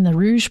in the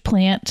Rouge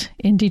plant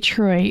in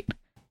Detroit,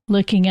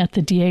 looking at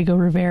the Diego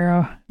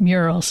Rivera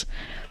murals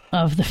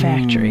of the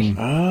factory.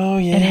 Oh,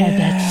 yeah. It had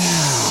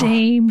that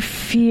same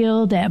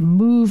feel, that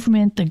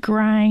movement, the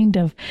grind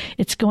of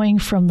it's going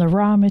from the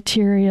raw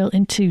material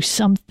into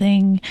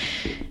something.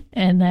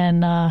 And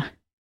then,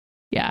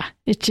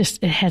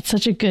 it had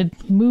such a good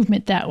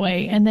movement that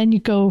way. And then you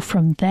go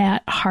from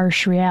that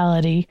harsh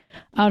reality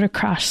out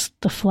across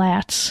the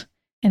flats,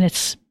 and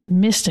it's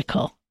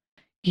mystical.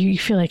 You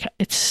feel like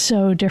it's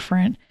so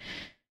different.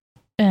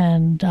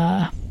 And,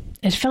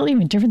 it felt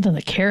even different than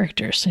the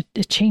characters.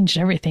 It changed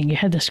everything. You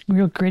had this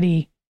real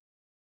gritty,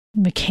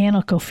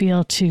 mechanical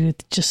feel to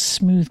just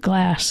smooth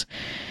glass.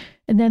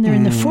 And then they're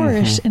in the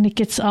forest, and it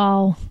gets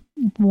all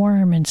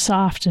warm and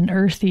soft and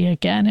earthy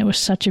again. It was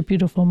such a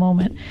beautiful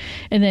moment.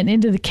 And then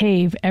into the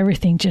cave,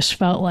 everything just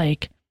felt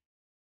like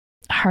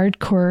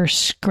hardcore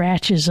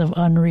scratches of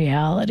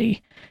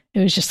unreality. It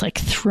was just like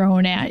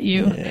thrown at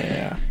you.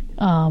 Yeah.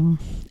 And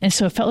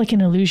so it felt like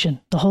an illusion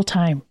the whole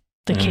time.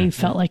 The cave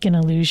felt like an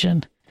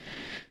illusion.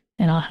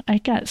 And I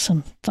got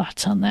some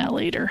thoughts on that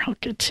later. I'll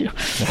get to.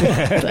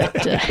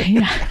 But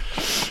yeah.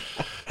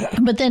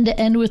 But then to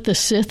end with the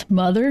Sith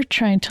Mother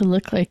trying to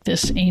look like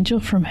this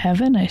angel from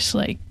heaven, I was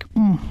like,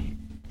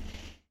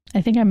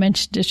 I think I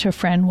mentioned it to a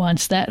friend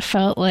once. That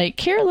felt like,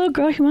 here, little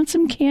girl, you want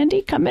some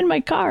candy? Come in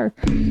my car.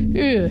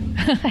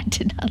 I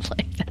did not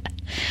like that.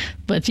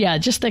 But yeah,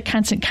 just the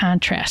constant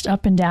contrast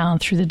up and down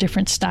through the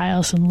different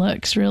styles and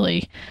looks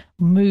really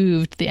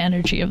moved the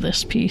energy of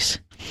this piece.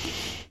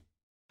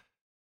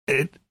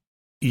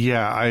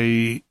 Yeah,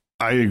 I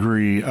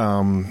agree.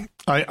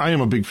 I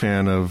am a big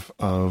fan of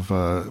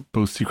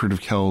both Secret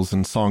of Kells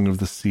and Song of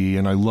the Sea,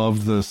 and I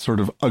love the sort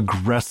of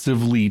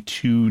aggressively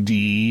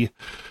 2D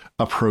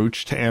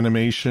approach to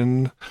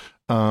animation.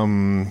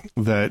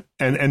 That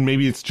and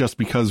maybe it's just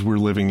because we're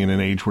living in an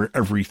age where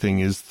everything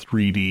is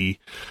 3D,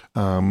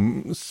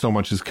 so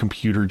much is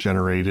computer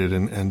generated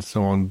and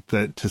so on,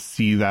 that to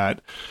see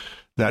that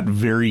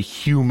very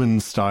human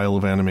style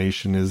of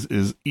animation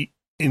is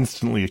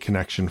instantly a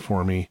connection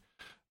for me.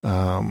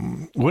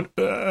 What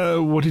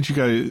did you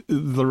guys,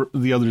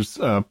 the others,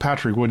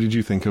 Patrick, what did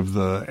you think of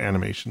the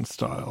animation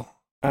style?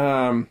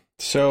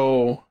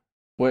 So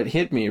what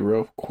hit me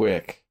real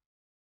quick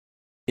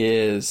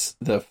is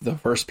the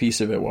first piece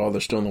of it while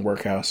they're still in the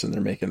workhouse and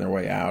they're making their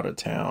way out of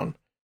town.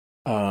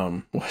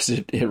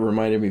 It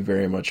reminded me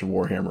very much of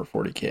Warhammer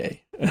 40K.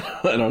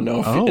 I don't know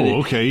if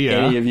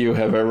any of you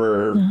have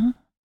ever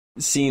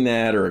seen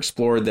that or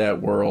explored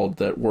that world,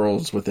 that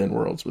worlds within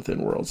worlds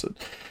within worlds.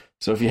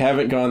 So if you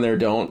haven't gone there,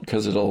 don't,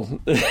 because it'll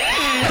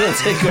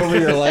take over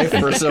your life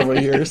for several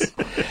years.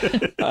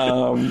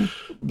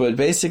 But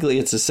basically,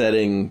 it's a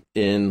setting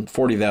in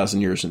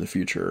 40,000 years in the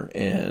future,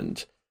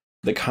 and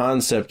the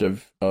concept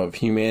of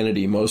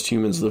humanity. Most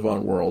humans live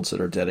on worlds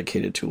that are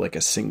dedicated to like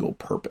a single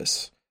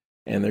purpose,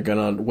 and they're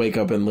gonna wake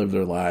up and live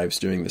their lives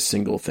doing the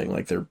single thing,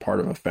 like they're part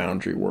of a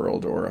foundry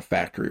world or a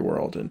factory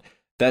world. And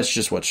that's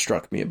just what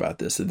struck me about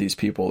this, that these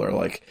people are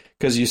like,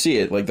 because you see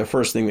it, like the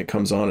first thing that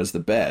comes on is the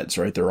beds,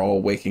 right? They're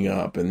all waking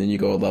up, and then you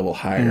go a level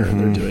higher, and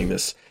they're doing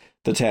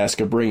the task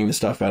of bringing the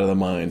stuff out of the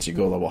mines. You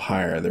go a level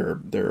higher,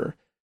 they're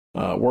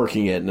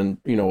working it, and then,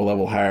 you know, a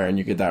level higher, and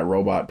you get that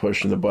robot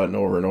pushing the button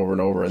over and over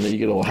and over, and then you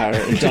get a little higher,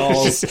 and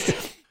Doll's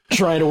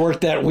trying to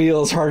work that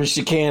wheel as hard as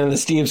she can, and the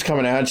steam's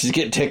coming out, and she's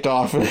getting ticked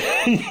off,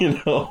 you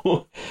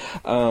know.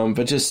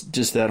 But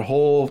just that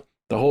whole,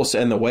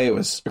 and the way it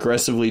was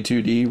aggressively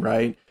 2D,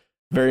 right?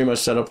 Very much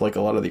set up like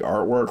a lot of the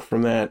artwork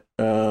from that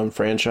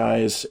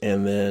franchise,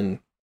 and then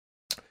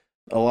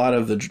a lot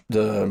of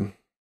the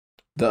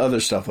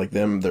other stuff, like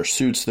their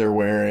suits they're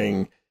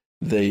wearing,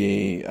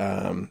 the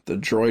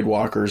droid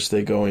walkers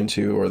they go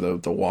into, or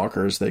the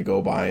walkers they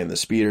go by, and the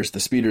speeders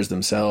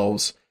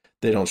themselves,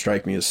 they don't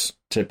strike me as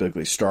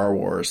typically Star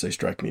Wars. They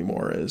strike me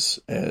more as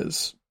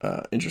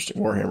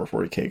interesting Warhammer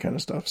 40K kind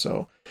of stuff.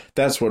 So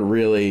that's what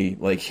really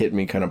like hit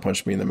me, kind of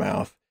punched me in the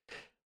mouth,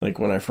 like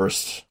when I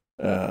first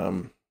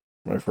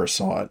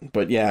saw it.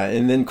 But yeah,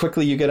 and then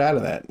quickly you get out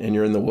of that and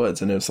you're in the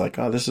woods, and it's like,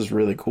 oh, this is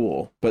really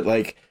cool. But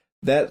like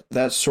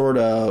that sort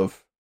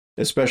of,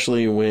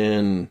 especially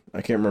when,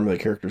 I can't remember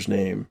the character's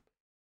name,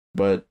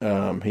 but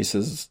he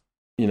says,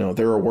 you know,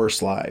 there are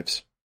worse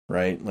lives,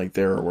 right? Like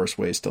there are worse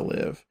ways to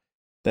live.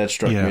 That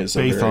struck me as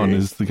Bathon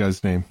is the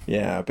guy's name.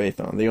 Yeah,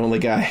 Bathon, the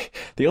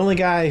only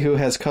guy who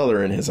has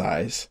color in his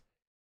eyes,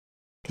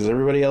 because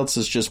everybody else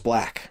is just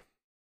black,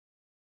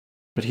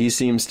 but he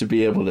seems to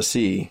be able to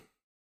see.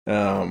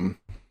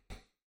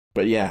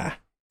 But yeah,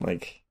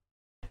 like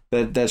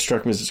that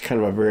struck me as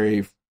kind of a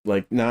very,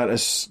 like, not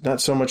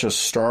so much a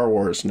Star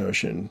Wars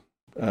notion,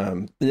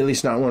 at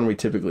least not one we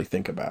typically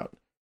think about.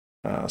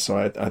 So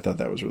I thought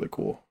that was really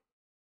cool.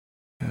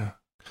 Yeah.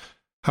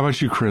 How about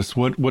you, Chris?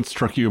 What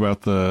struck you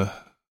about the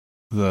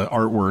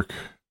artwork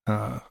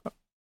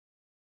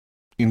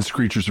in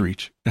Screecher's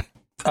Reach?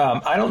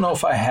 I don't know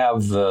if I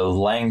have the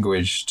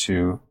language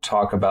to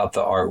talk about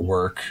the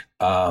artwork.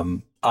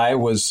 I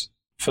was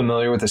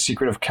familiar with The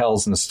Secret of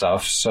Kells and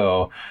stuff,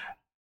 so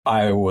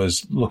I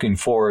was looking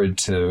forward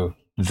to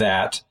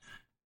that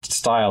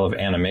style of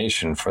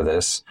animation for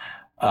this.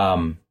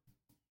 The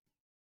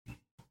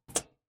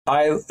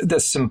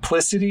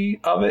simplicity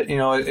of it, you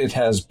know, it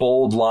has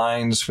bold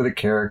lines for the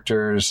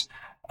characters,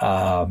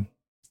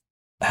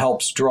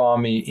 helps draw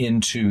me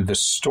into the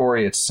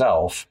story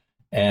itself,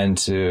 and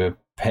to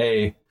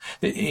pay,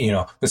 you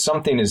know, if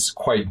something is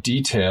quite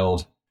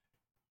detailed,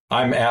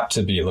 I'm apt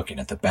to be looking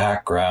at the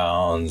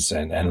backgrounds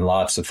and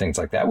lots of things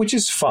like that, which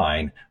is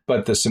fine.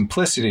 But the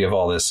simplicity of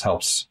all this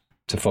helps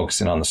to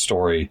focus in on the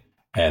story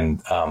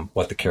and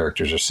what the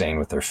characters are saying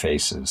with their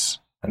faces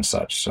and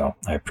such. So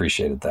I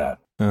appreciated that.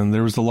 And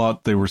there was a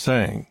lot they were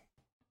saying.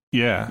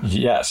 Yeah.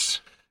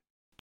 Yes.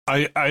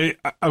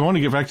 I want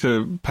to get back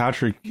to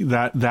Patrick,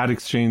 that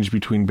exchange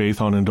between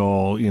Bathon and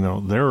Doll, you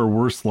know, there are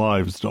worse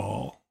lives,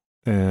 Doll.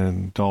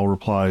 And Doll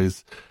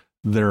replies,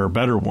 there are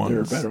better ones. There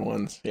are better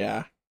ones,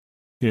 yeah.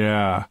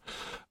 Yeah.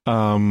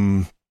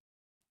 And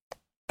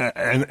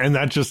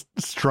that just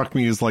struck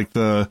me as like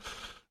the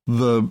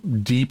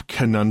deep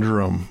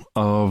conundrum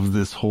of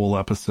this whole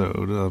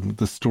episode,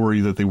 the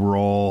story that they were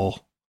all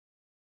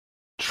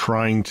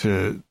trying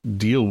to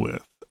deal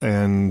with.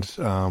 And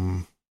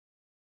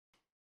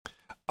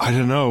I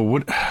don't know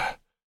what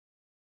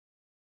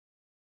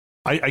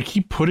I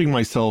keep putting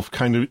myself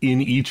kind of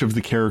in each of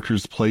the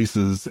characters'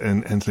 places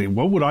and say,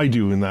 what would I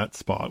do in that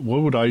spot?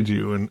 What would I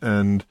do?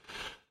 And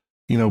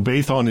you know,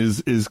 Bathon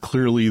is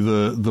clearly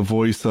the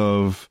voice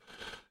of,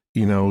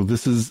 you know,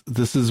 this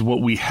is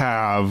what we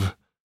have.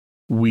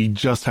 We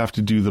just have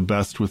to do the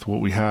best with what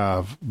we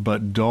have.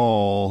 But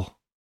Doll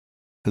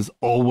has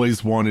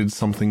always wanted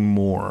something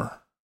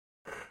more.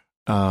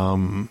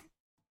 I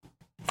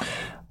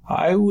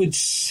would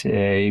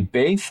say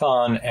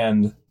Bathon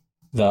and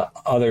the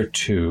other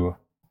two,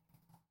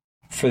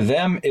 for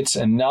them, it's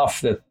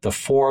enough that the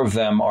four of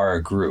them are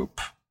a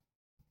group.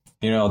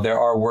 You know, there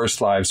are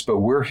worse lives, but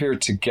we're here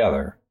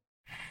together.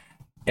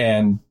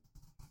 And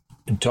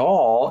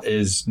Doll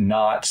is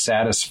not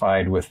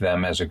satisfied with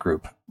them as a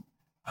group,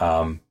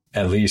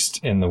 at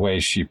least in the way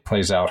she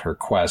plays out her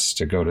quest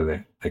to go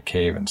to the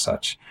cave and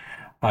such.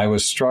 I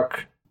was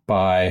struck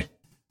by,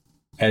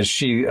 as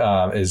she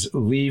is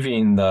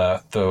leaving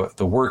the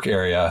work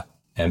area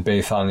and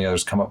Bathon and the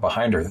others come up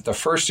behind her, the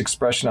first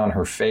expression on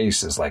her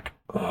face is like,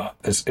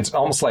 it's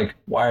almost like,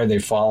 why are they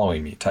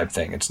following me type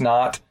thing. It's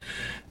not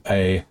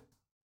a,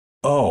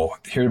 oh,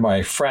 here are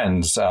my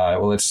friends.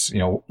 Well, let's, you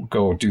know,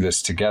 go do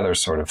this together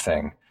sort of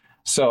thing.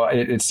 So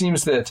it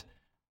seems that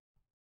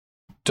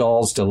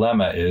Doll's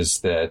dilemma is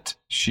that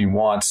she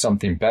wants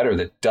something better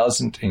that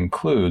doesn't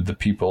include the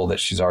people that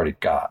she's already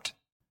got.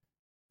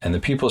 And the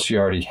people she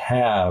already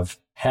has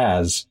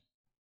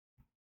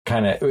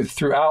kind of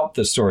throughout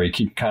the story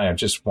keep kind of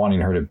just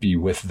wanting her to be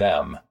with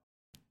them.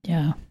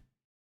 Yeah.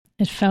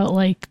 It felt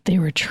like they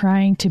were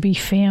trying to be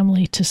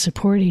family to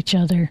support each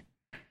other.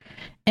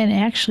 And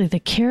actually the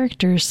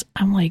characters,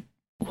 I'm like,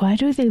 why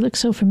do they look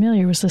so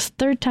familiar? It was this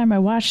third time I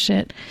watched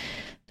it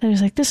that I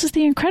was like, this is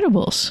The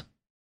Incredibles.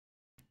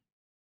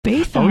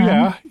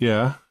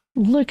 Bathon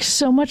looks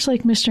so much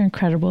like Mr.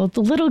 Incredible.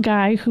 The little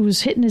guy who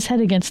was hitting his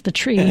head against the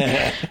tree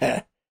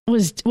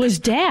was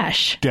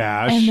Dash.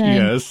 And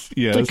then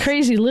yes. The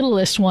crazy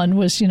littlest one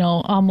was,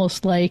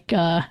 almost like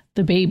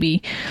the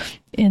baby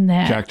in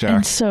that. Jack.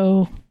 And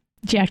so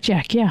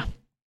Jack, yeah.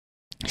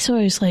 So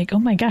I was like, oh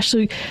my gosh.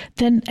 So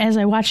then as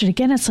I watch it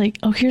again, it's like,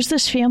 oh, here's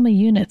this family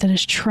unit that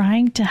is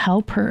trying to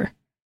help her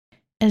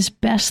as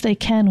best they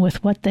can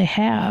with what they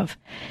have.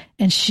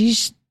 And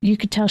you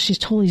could tell she's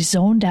totally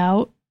zoned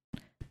out,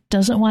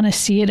 doesn't want to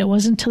see it. It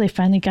wasn't until they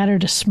finally got her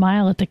to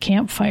smile at the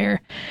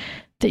campfire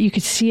that you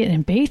could see it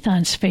in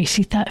Bathon's face.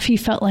 He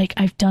felt like,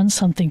 I've done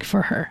something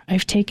for her.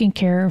 I've taken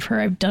care of her.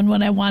 I've done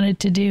what I wanted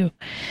to do.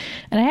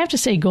 And I have to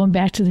say, going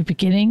back to the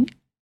beginning,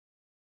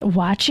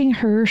 watching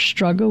her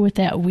struggle with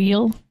that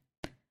wheel,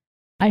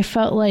 I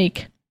felt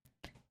like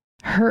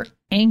her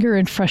anger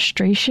and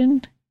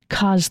frustration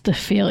caused the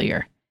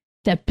failure.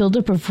 That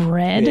buildup of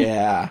red,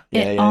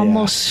 it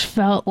almost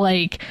felt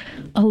like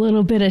a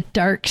little bit of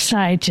dark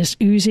side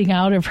just oozing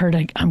out of her.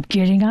 Like, I'm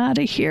getting out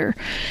of here.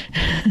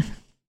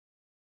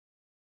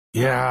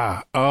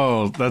 Yeah.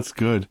 Oh, that's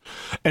good.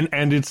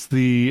 And it's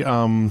the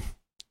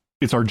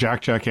it's our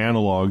Jack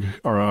analog,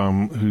 or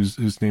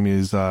whose name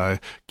is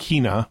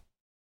Kina.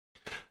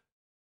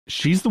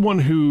 She's the one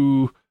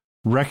who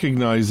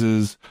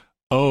recognizes,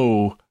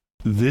 oh,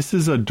 this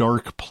is a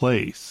dark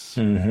place.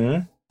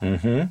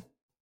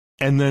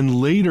 And then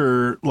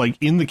later, like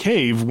in the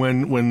cave,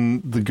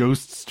 when the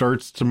ghost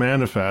starts to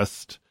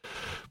manifest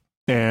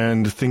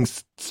and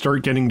things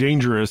start getting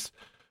dangerous,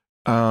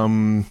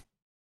 Doll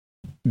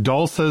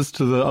says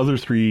to the other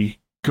three,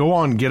 go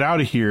on, get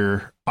out of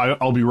here.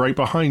 I'll be right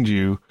behind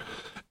you.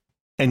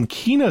 And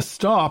Kina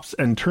stops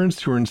and turns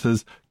to her and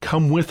says,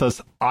 come with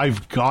us.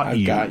 I've got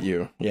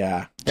you.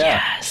 Yeah.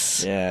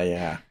 Yes.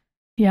 Yeah.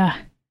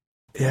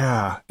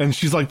 Yeah. And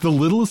she's like the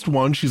littlest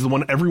one. She's the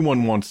one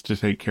everyone wants to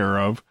take care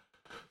of.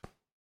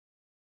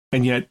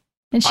 And yet,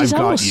 and she's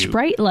almost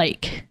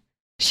sprite-like.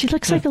 She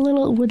looks like a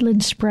little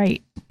woodland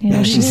sprite.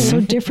 She's so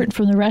different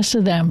from the rest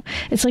of them.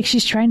 It's like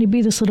she's trying to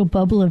be this little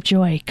bubble of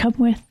joy.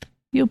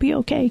 You'll be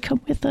okay.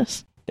 Come with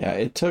us. Yeah,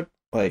 it took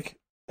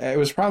it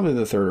was probably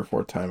the third or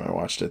fourth time I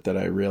watched it that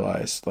I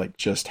realized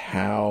just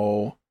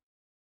how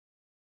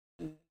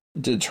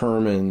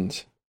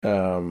determined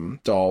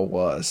Doll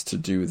was to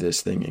do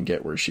this thing and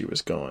get where she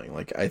was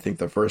going. I think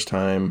the first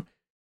and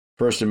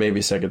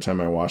maybe second time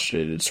I watched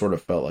it, it sort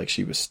of felt like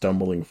she was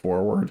stumbling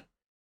forward,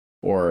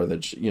 or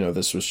that,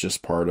 this was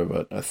just part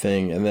of a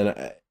thing. And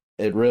then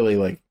it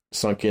really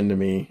sunk into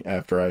me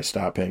after I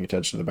stopped paying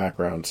attention to the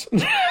backgrounds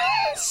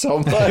so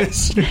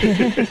much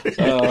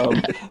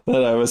that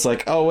I was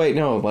like, oh wait,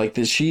 no,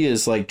 she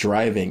is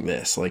driving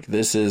this.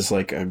 This is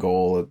a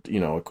goal,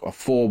 a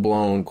full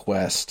blown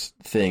quest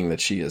thing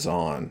that she is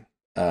on.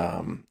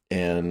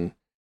 And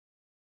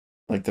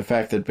the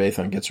fact that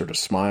Bathon gets her to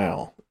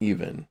smile,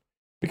 even,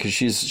 because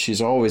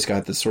she's always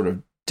got this sort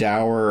of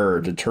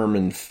dour,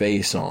 determined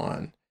face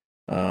on.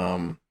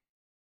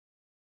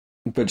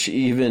 But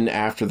even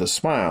after the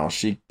smile,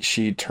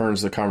 she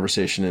turns the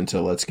conversation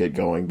into, let's get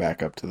going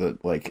back up to the,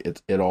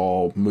 it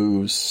all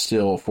moves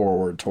still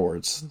forward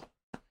towards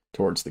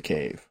the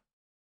cave.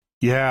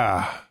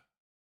 Yeah.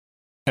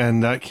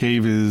 And that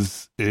cave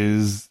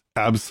is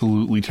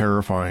absolutely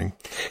terrifying.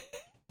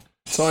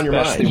 It's on your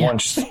mind.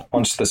 Especially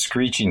once the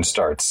screeching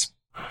starts.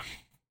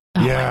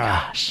 Oh my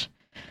gosh.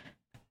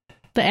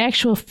 The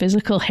actual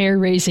physical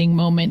hair-raising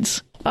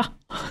moments. Oh,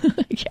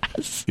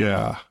 yes.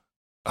 Yeah.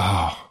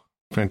 Oh,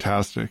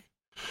 fantastic.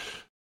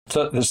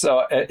 So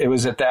it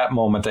was at that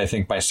moment, I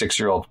think my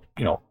 6-year-old,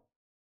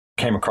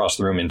 came across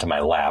the room into my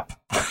lap.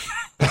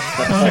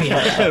 Oh,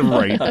 yeah.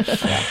 Right.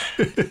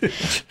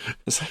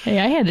 Hey,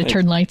 I had to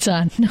turn lights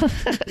on.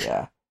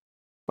 Yeah.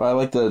 Well, I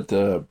like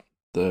the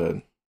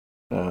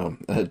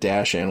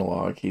Dash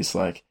analog. He's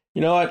like,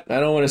 you know what? I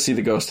don't want to see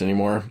the ghost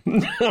anymore.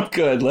 I'm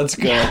good. Let's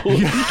go.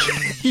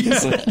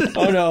 Yes. Like,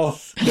 oh no,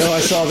 I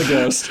saw the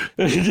ghost.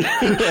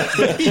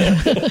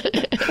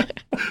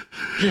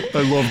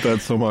 I love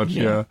that so much.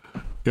 Yeah.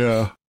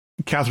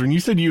 Catherine, you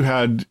said you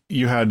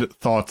had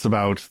thoughts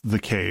about the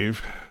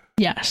cave.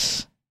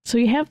 Yes. So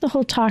you have the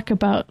whole talk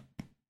about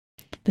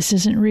this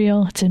isn't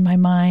real. It's in my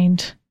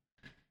mind.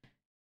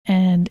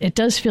 And it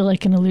does feel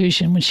like an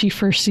illusion when she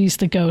first sees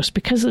the ghost,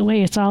 because of the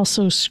way it's all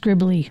so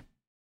scribbly.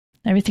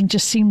 Everything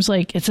just seems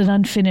like it's an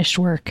unfinished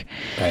work.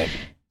 Right.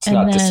 It's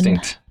not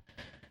distinct.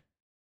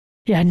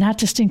 Yeah, not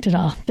distinct at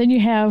all. Then you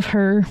have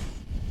her,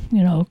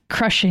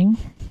 crushing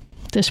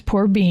this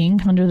poor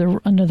being under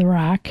the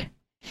rock.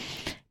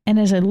 And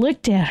as I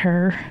looked at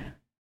her,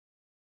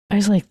 I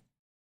was like,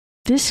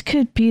 this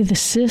could be the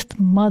Sith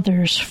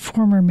Mother's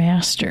former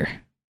master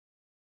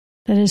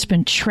that has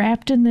been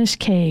trapped in this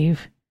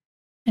cave,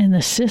 and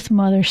the Sith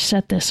Mother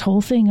set this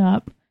whole thing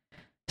up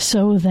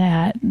so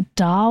that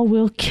Dahl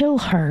will kill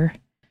her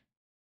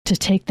to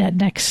take that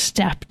next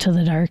step to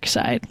the dark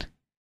side.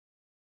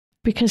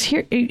 Because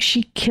here,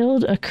 she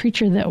killed a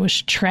creature that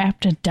was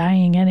trapped and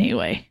dying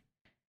anyway.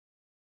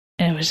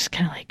 And it was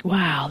kind of like,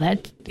 wow,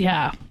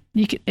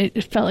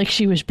 it felt like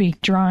she was being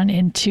drawn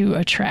into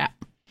a trap.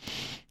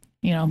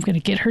 I'm going to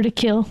get her to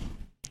kill,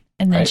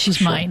 and then she's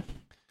mine.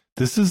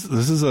 This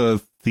is a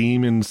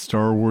theme in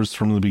Star Wars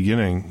from the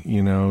beginning.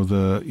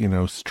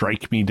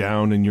 Strike me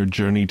down and your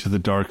journey to the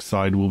dark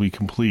side will be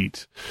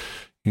complete.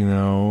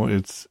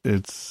 It's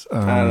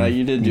I don't know,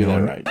 you did do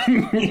that right.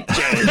 Journey to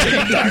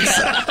the dark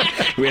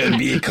side will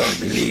be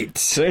complete.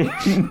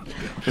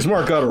 It's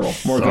more guttural.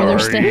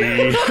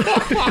 Sorry.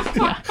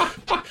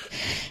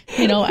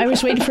 I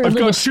was waiting for a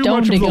little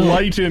stone to go.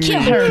 Light in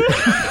kill her.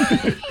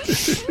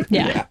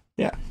 Yeah.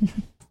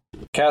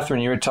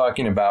 Catherine, you were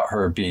talking about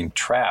her being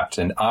trapped,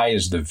 and I,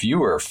 as the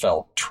viewer,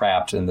 felt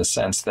trapped in the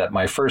sense that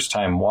my first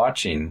time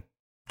watching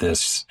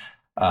this,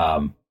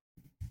 I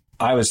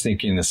was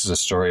thinking this is a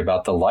story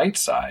about the light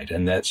side,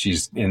 and that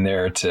she's in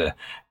there to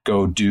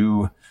go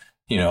do,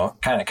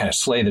 kind of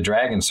slay the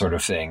dragon sort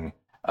of thing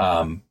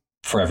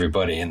for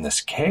everybody in this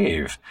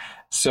cave.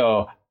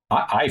 So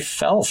I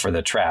fell for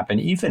the trap, and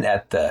even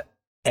at the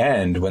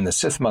end, when the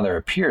Sith Mother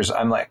appears,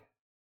 I'm like,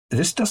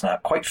 this does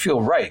not quite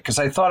feel right, because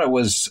I thought it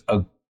was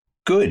a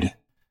good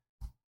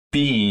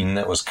being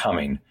that was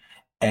coming.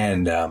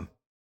 And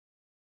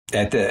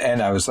at the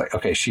end, I was like,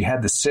 okay, she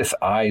had the Sith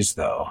eyes,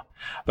 though.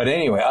 But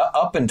anyway,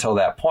 up until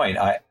that point,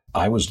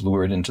 I was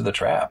lured into the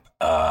trap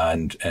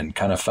and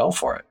kind of fell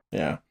for it.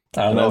 Yeah.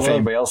 I don't know if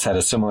anybody else had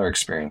a similar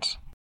experience.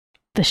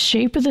 The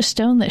shape of the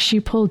stone that she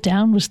pulled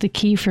down was the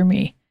key for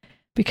me,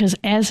 because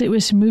as it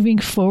was moving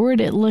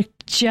forward, it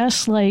looked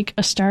just like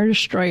a Star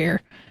Destroyer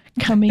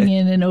coming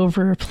in and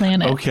over a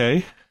planet.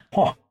 Okay.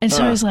 And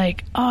so I was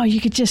like, oh,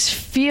 you could just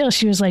feel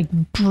she was like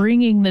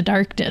bringing the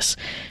darkness.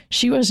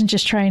 She wasn't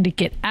just trying to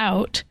get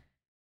out.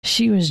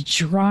 She was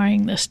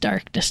drawing this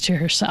darkness to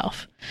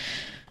herself.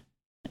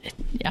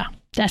 Yeah,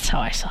 that's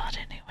how I saw it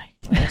anyway.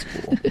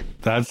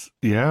 That's cool.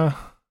 Yeah.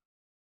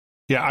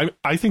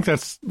 I think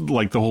that's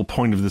like the whole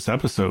point of this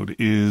episode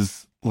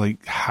is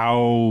like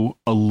how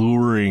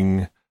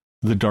alluring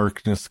the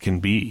darkness can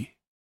be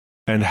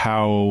and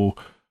how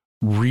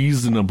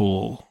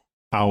reasonable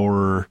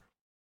our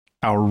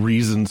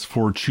reasons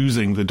for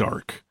choosing the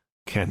dark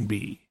can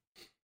be.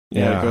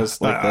 Yeah. It goes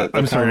like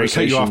I'm sorry, I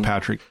cut you off,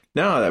 Patrick.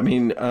 No, I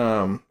mean,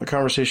 the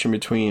conversation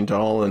between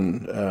Dahl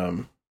and,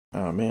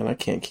 oh man, I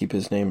can't keep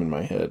his name in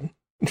my head.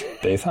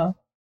 Bathon?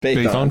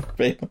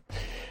 Bathon.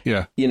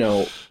 Yeah.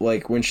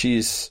 Like when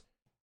she's,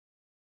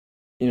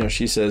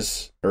 she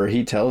says, or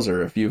he tells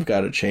her, if you've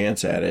got a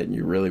chance at it and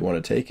you really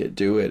want to take it,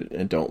 do it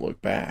and don't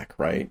look back,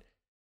 right?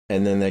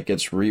 And then that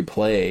gets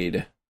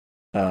replayed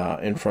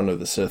in front of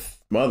the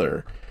Sith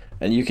Mother.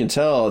 And you can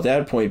tell at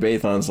that point,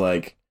 Bathon's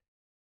like,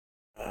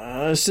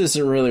 this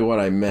isn't really what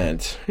I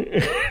meant,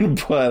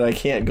 but I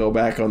can't go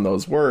back on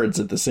those words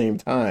at the same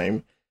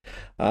time.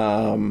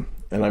 And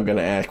I'm going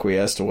to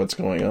acquiesce to what's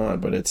going on,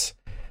 but it's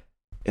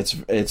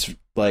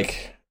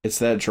like, it's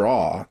that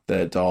draw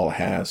that Dahl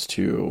has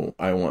to,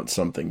 I want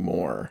something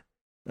more.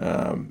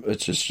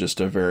 It's just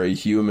a very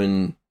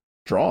human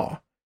draw,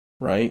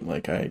 right?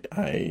 Like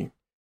I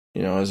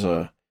as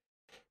a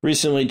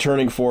recently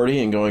turning 40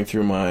 and going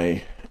through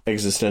my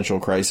existential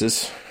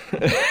crisis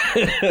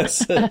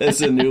as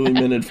a newly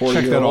minted 40-year-old.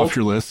 Check that off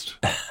your list.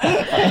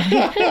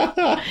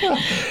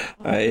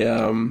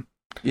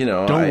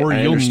 Don't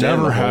worry, you'll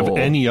never have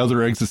any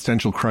other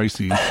existential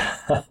crises.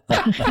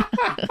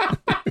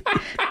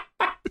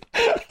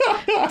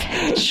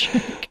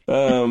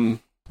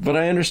 But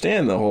I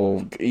understand the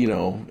whole,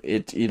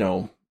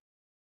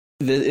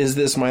 is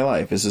this my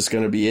life? Is this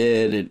going to be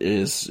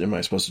it? Am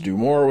I supposed to do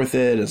more with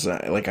it?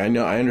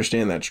 I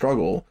understand that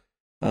struggle.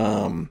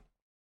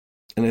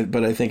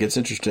 But I think it's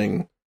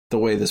interesting the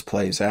way this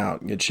plays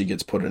out. And she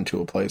gets put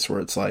into a place where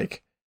it's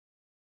like,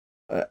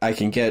 I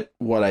can get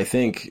what I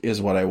think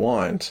is what I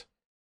want.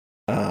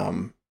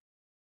 But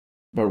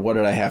what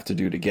did I have to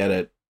do to get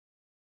it?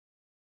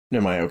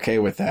 Am I okay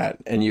with that?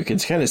 And you can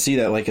kind of see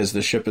that, like, as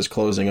the ship is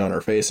closing on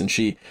her face, and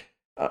she,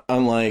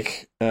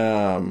 unlike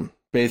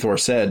Bathor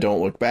said,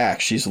 don't look back.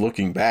 She's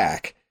looking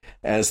back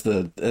as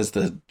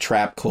the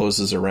trap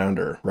closes around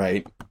her,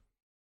 right?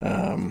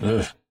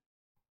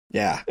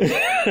 Yeah.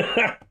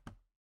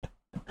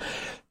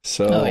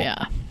 So. Oh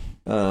yeah.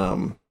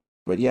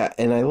 But yeah,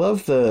 and I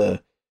love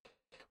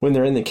when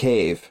they're in the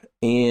cave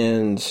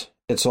and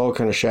it's all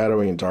kind of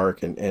shadowy and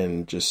dark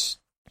and just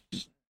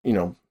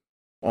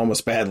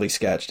almost badly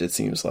sketched, it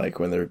seems like,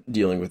 when they're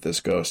dealing with this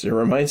ghost. It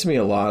reminds me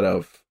a lot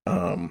of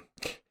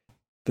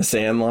The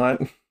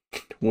Sandlot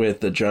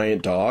with the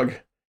giant dog,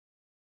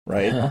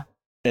 right?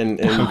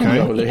 And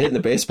Okay. they're hitting the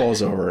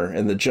baseballs over,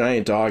 and the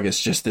giant dog is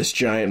just this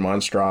giant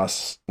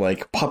monstrous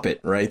like puppet,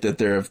 right? That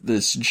they're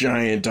this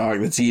giant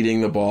dog that's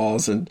eating the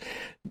balls and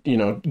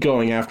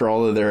going after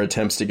all of their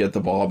attempts to get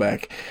the ball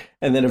back.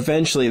 And then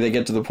eventually they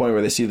get to the point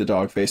where they see the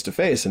dog face to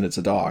face, and it's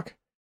a dog,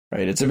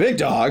 right? It's a big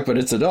dog, but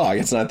it's a dog.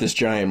 It's not this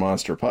giant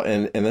monster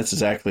and that's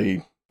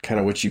exactly kind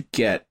of what you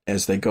get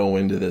as they go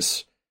into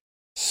this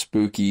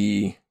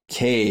spooky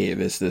cave.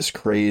 Is this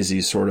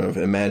crazy sort of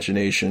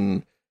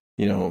imagination,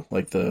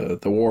 like the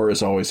war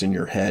is always in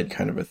your head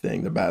kind of a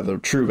thing. The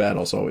true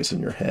battle is always in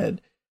your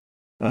head.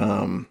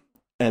 And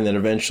then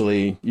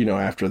eventually,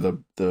 after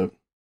the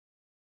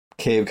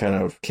cave kind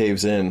of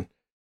caves in,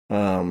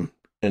 and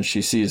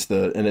she sees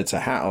and it's a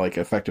house, like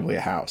effectively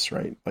a house,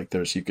 right? Like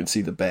you can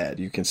see the bed,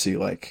 you can see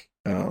like,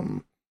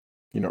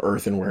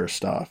 earthenware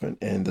stuff,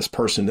 and this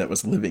person that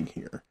was living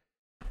here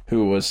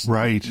who was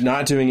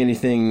not doing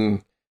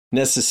anything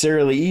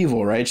necessarily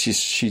evil, right?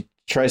 She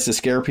tries to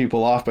scare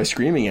people off by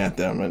screaming at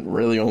them, and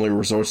really only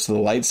resorts to the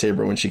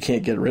lightsaber when she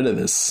can't get rid of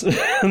this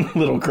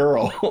little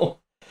girl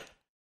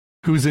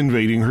who's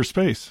invading her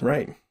space.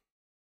 Right.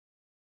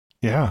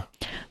 Yeah.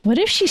 What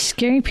if she's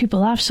scaring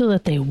people off so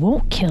that they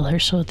won't kill her,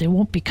 so that they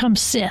won't become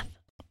Sith?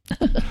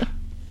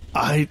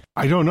 I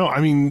don't know.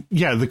 I mean,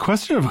 yeah, the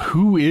question of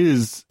who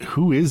is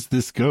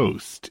this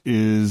ghost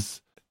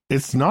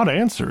it's not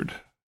answered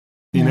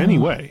in any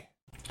way.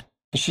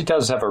 She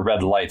does have a red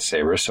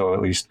lightsaber, so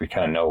at least we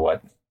kind of know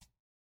what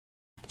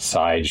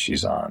side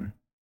she's on.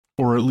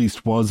 Or at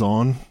least was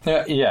on.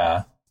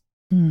 Yeah.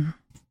 Mm.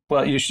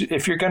 Well,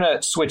 if you're going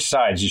to switch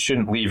sides, you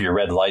shouldn't leave your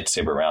red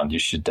lightsaber around. You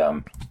should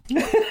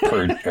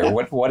purge, or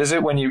what is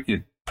it when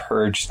you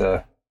purge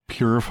the...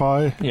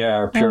 Purify? Yeah,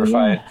 or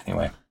purify it.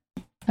 Anyway.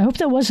 I hope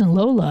that wasn't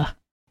Lola.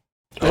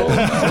 Oh,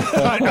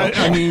 no.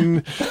 I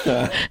mean,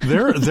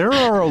 there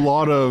are a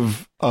lot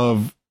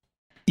of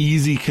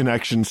easy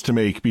connections to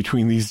make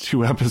between these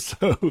two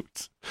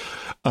episodes.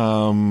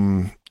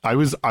 I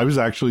was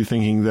actually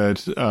thinking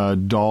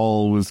that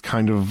Doll was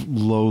kind of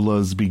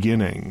Lola's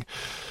beginning.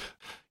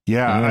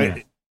 Yeah.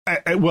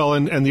 Well,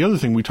 and the other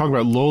thing we talk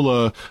about,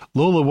 Lola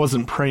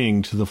wasn't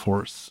praying to the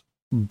Force,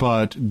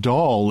 but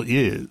Doll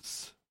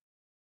is.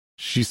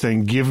 She's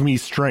saying, "Give me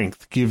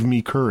strength, give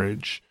me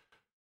courage."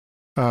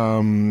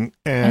 And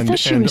I thought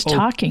she was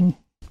talking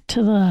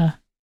to the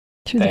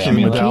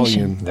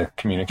medallion. The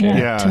communication.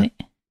 Yeah.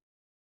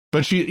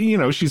 But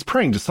she's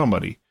praying to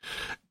somebody.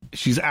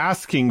 She's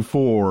asking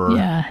for,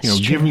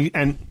 give me,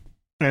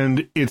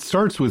 and it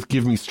starts with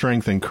give me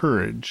strength and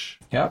courage.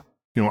 Yeah.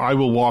 I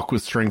will walk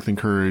with strength and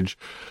courage,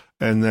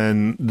 and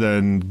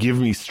then give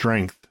me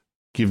strength.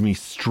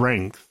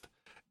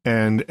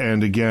 And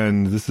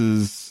again, this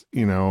is,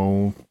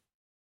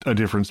 a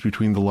difference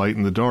between the light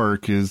and the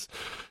dark is,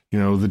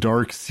 the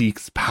dark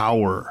seeks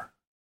power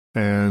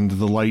and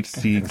the light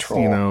seeks,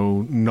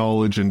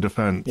 knowledge and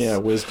defense. Yeah.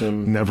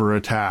 Wisdom. Never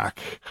attack.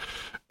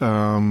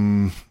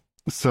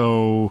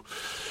 So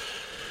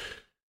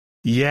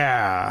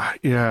yeah.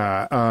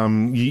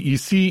 You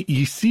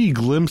see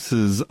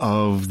glimpses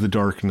of the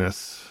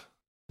darkness.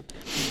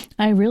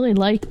 I really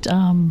liked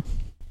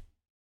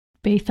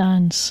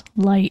Bathon's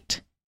light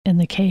in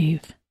the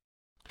cave.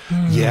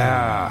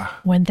 Yeah.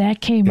 When that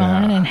came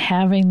on and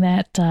having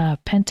that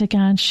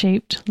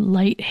pentagon-shaped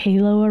light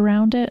halo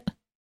around it,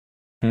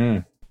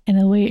 and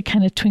the way it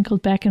kind of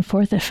twinkled back and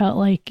forth, it felt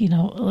like,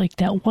 like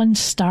that one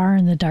star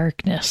in the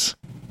darkness.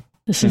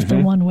 This is the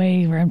one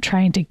way where I'm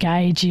trying to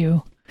guide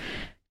you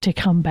to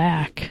come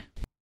back.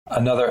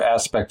 Another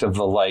aspect of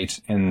the light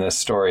in this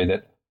story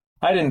that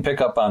I didn't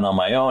pick up on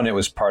my own, it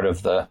was part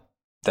of the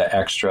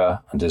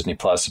extra on Disney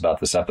Plus about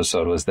this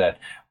episode, was that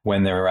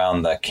when they're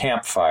around the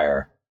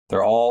campfire,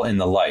 they're all in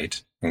the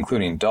light,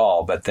 including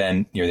Doll. But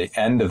then near the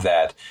end of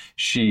that,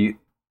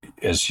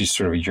 as she's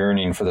sort of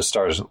yearning for the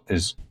stars,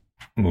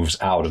 moves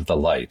out of the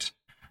light.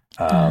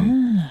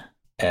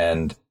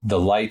 And the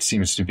light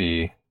seems to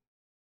be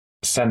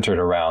centered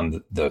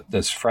around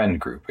this friend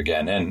group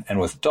again. And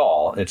with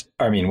Doll, with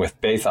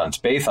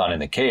Bathon in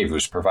the cave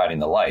who's providing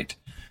the light.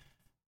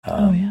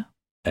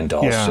 And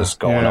Doll's just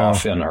going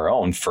off on her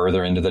own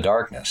further into the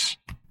darkness.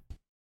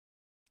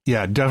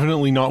 Yeah,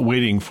 definitely not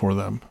waiting for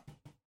them.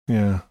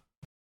 Yeah.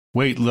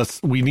 Wait,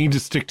 we need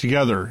to stick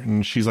together.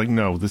 And she's like,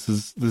 no, this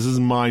is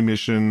my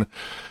mission.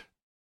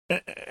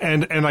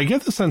 And I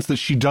get the sense that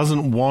she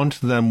doesn't want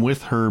them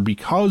with her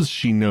because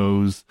she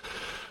knows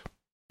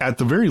at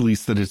the very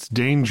least that it's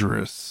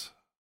dangerous.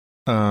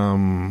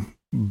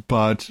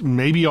 But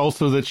maybe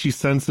also that she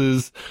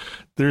senses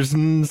there's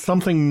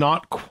something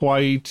not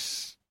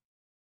quite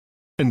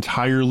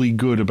entirely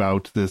good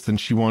about this, and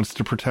she wants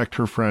to protect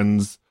her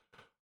friends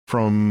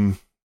from,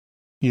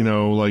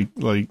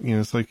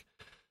 it's like,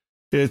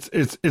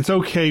 it's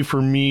okay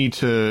for me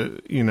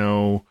to,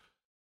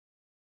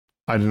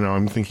 I don't know,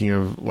 I'm thinking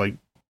of like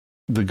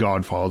The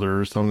Godfather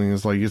or something.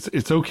 It's like,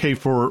 it's okay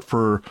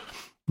for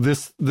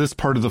this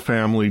part of the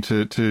family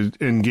to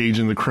engage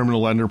in the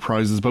criminal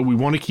enterprises, but we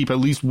want to keep at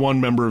least one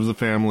member of the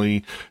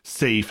family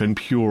safe and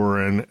pure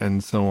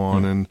and so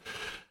on.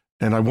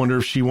 And I wonder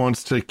if she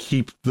wants to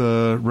keep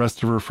the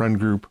rest of her friend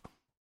group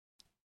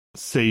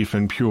safe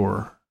and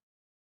pure.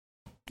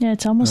 Yeah,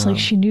 it's almost like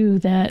she knew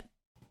that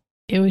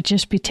it would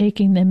just be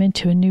taking them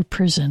into a new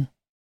prison.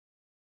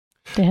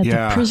 They had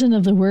the prison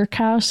of the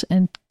workhouse,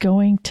 and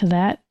going to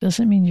that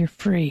doesn't mean you're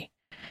free.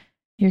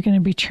 You're going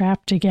to be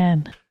trapped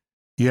again.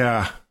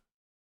 Yeah.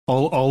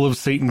 All of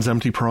Satan's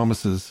empty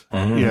promises.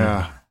 Mm-hmm.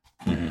 Yeah.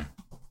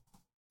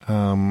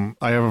 Mm-hmm.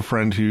 I have a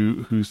friend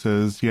who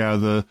says,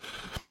 the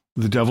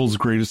devil's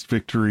greatest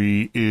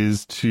victory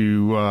is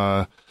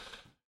to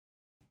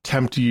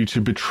tempt you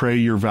to betray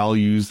your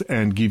values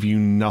and give you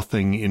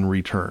nothing in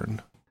return.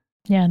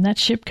 Yeah, and that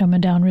ship coming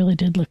down really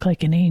did look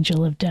like an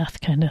angel of death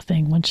kind of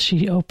thing once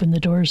she opened the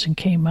doors and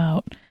came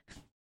out.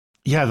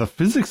 Yeah, the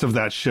physics of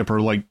that ship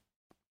are like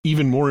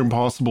even more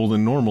impossible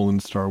than normal in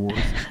Star Wars.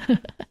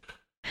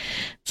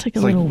 It's like a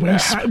little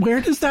wisp.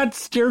 Where does that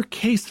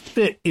staircase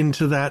fit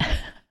into that?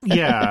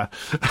 Yeah.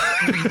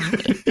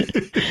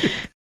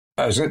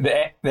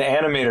 The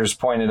animators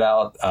pointed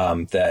out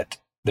that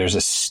there's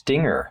a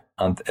stinger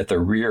at the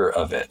rear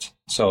of it.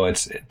 So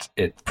it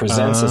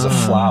presents as a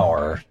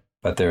flower,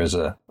 but there's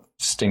a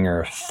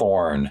stinger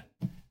thorn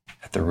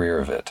at the rear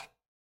of it.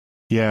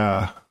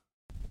 Yeah.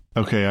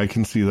 Okay, I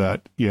can see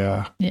that.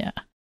 Yeah. Yeah.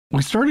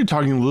 We started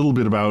talking a little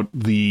bit about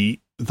the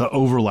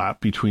overlap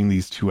between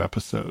these two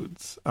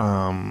episodes.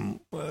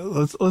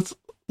 Let's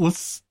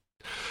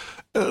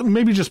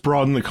maybe just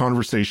broaden the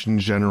conversation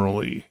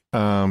generally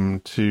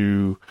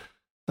to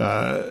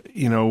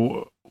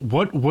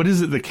what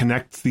is it that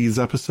connects these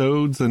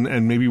episodes,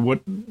 and maybe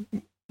what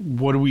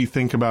do we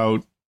think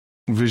about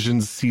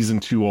Visions season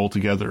 2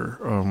 altogether,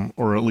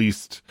 or at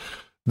least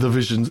the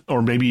Visions,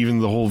 or maybe even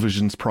the whole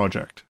Visions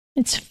project.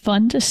 It's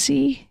fun to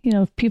see,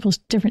 people's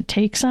different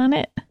takes on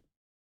it,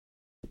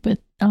 but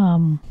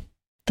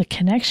the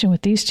connection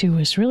with these two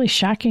was really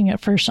shocking at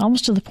first,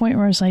 almost to the point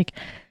where I was like,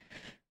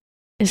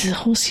 is the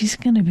whole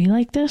season going to be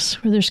like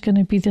this, where there's going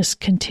to be this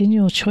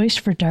continual choice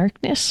for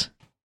darkness?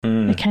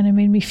 It kind of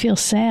made me feel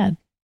sad.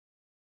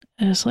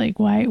 I was like,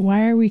 why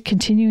are we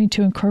continuing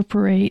to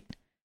incorporate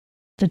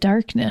the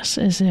darkness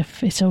as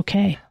if it's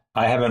okay?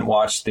 I haven't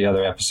watched the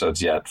other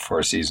episodes yet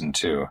for season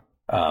 2.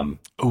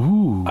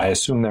 Ooh. I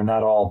assume they're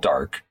not all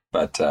dark,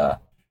 but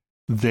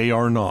they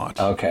are not.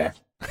 Okay.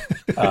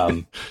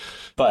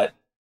 But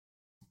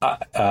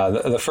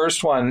the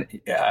first one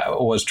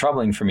was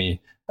troubling for me,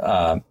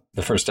 the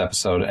first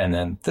episode, and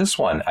then this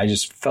one, I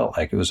just felt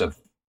like it was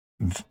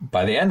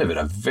by the end of it,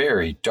 a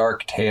very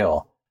dark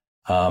tale.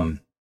 I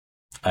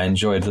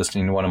enjoyed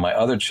listening to one of my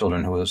other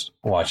children who was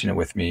watching it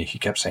with me. He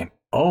kept saying,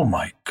 "Oh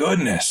my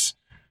goodness.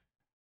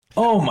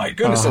 Oh my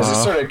goodness." As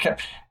it sort of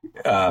kept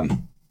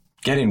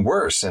getting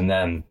worse. And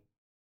then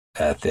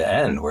at the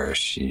end, where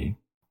she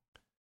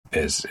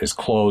is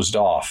closed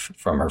off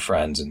from her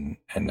friends and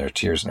there are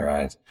tears in her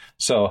eyes.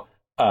 So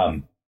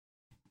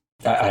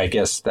I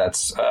guess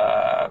that's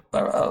a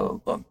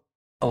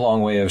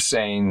long way of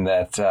saying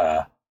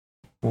that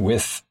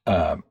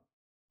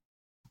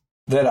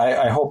that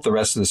I hope the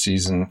rest of the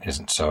season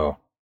isn't so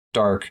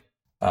dark.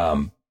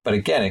 But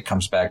again, it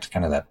comes back to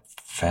kind of that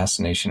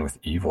fascination with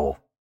evil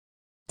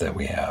that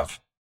we have.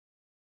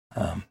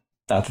 Not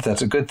that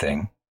that's a good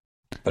thing,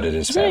 but it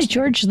is fascinating. Wasn't it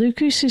George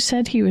Lucas who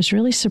said he was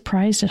really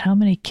surprised at how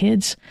many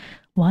kids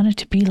wanted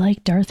to be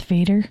like Darth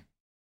Vader?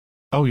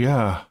 Oh,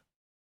 yeah.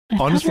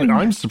 Honestly,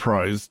 I'm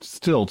surprised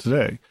still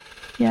today.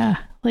 Yeah.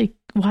 Like,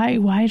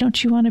 why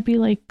don't you want to be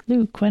like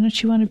Luke? Why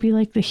don't you want to be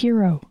like the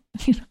hero?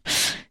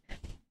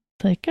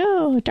 Like,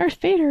 oh, Darth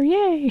Vader,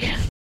 yay.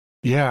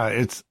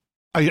 Yeah,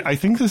 I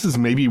think this is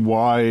maybe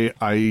why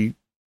I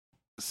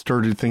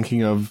started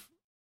thinking of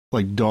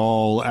like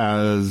Doll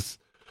as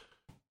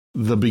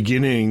the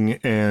beginning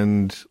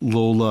and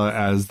Lola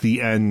as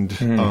the end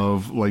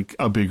of like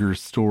a bigger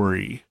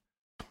story.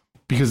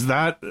 Because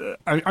that,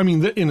 I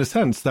mean, in a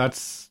sense,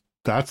 that's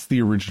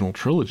the original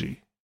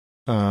trilogy.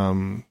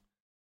 With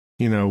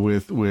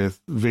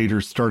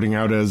Vader starting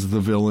out as the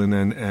villain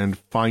and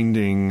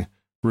finding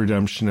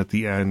redemption at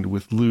the end,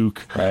 with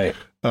Luke, right?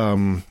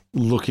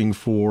 Looking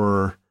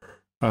for,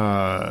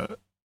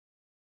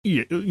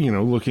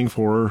 looking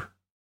for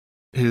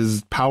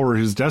his power,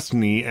 his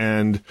destiny,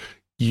 and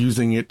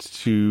using it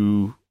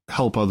to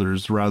help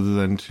others rather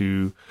than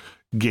to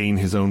gain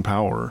his own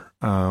power.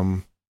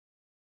 And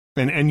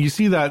you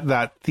see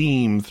that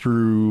theme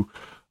through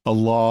a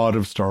lot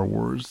of Star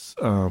Wars.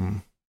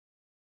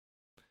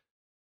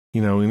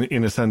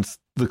 In a sense,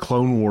 the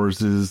Clone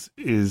Wars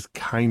is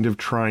kind of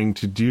trying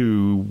to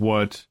do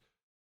what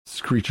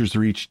Screecher's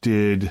Reach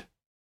did,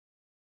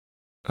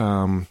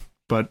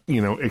 but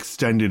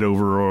extended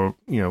over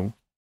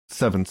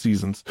 7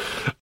 seasons.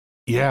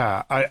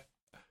 Yeah, I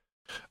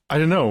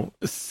don't know.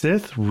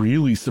 Sith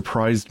really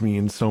surprised me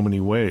in so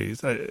many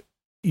ways.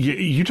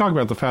 You talk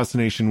about the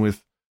fascination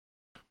with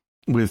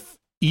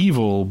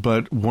evil,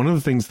 but one of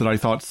the things that I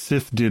thought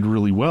Sith did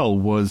really well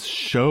was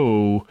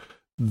show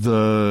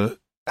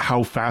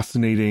how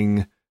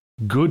fascinating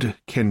good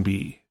can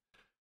be.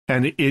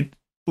 And it,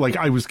 like,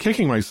 I was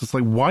kicking myself,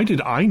 like, why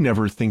did I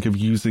never think of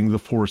using the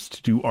Force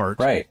to do art?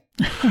 Right.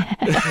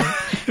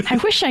 I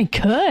wish I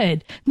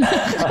could.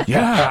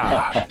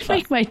 Yeah.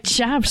 Make my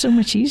job so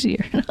much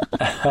easier.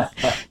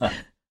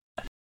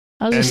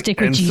 I'll just stick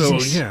with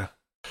Jesus. So, yeah.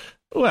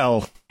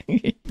 Well,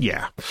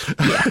 yeah.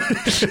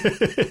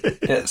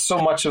 So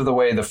much of the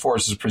way the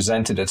Force is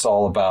presented, it's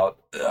all about,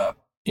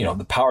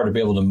 the power to be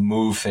able to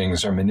move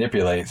things or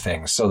manipulate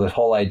things. So the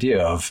whole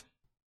idea of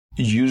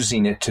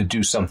using it to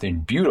do something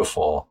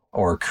beautiful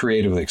or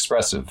creatively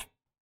expressive.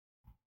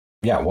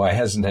 Yeah, why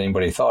hasn't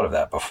anybody thought of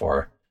that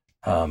before?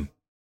 I'm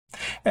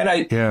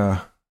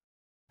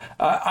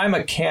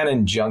a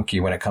canon junkie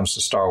when it comes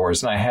to Star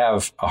Wars, and I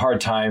have a hard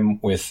time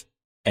with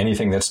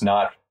anything that's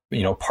not,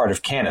 part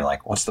of canon.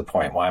 Like, what's the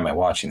point? Why am I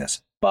watching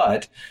this?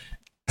 But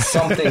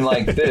something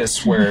like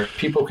this, where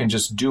people can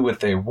just do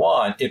what they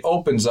want, it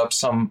opens up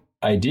some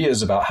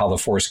ideas about how the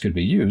Force could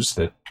be used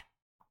that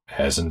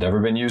hasn't ever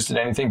been used in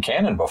anything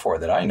canon before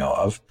that I know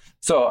of.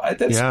 So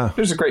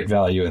there's a great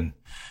value in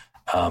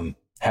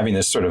having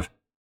this sort of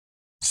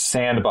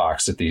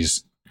sandbox that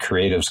these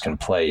creatives can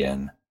play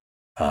in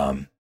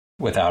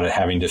without it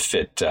having to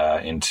fit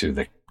into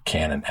the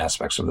canon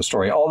aspects of the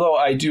story. Although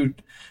I do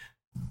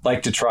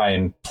like to try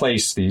and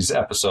place these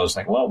episodes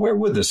like, well, where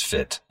would this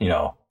fit,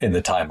 in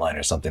the timeline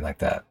or something like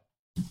that.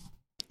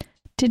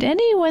 Did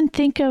anyone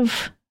think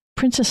of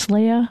Princess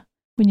Leia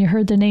when you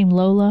heard the name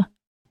Lola?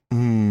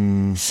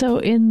 So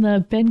in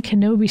the Ben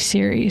Kenobi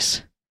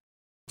series,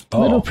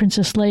 little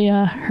Princess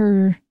Leia,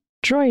 her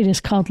droid is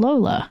called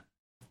Lola.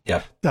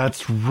 Yep.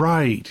 That's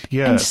right.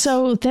 Yes. And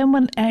so then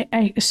when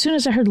I as soon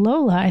as I heard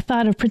Lola, I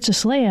thought of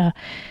Princess Leia.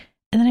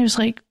 And then I was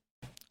like,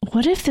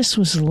 what if this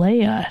was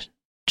Leia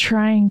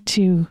trying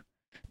to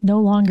no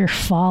longer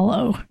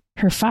follow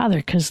her father?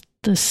 Because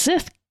the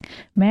Sith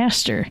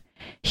master,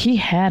 he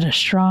had a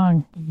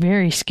strong,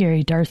 very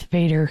scary Darth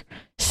Vader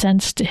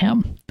sense to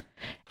him.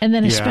 And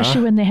then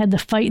especially when they had the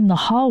fight in the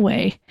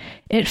hallway,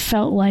 it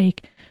felt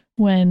like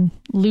when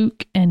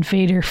Luke and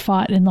Vader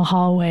fought in the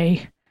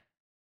hallway.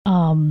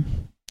 And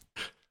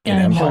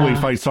hallway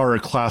fights are a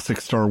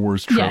classic Star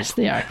Wars trope. Yes,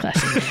 they are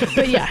classic.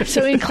 But yeah,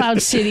 so in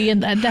Cloud City,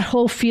 and that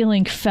whole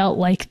feeling felt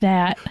like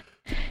that.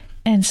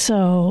 And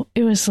so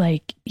it was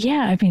like,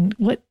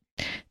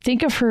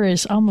 think of her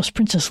as almost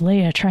Princess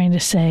Leia trying to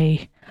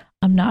say,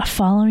 I'm not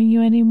following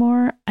you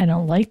anymore. I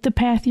don't like the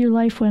path your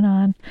life went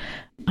on.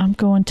 I'm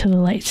going to the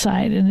light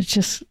side. And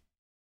it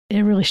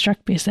really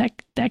struck me as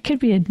that could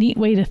be a neat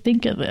way to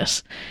think of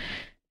this.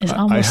 It's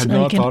almost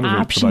like an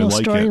optional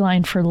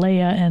storyline for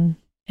Leia and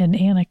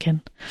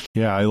Anakin.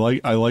 Yeah, I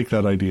like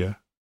that idea.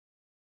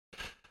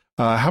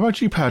 How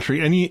about you, Patrick?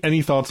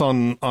 Any thoughts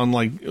on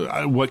like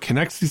what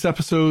connects these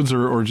episodes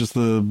or just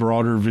the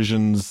broader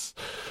Visions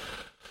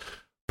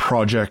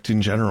project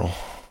in general?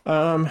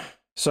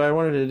 So I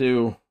wanted to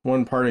do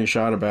one parting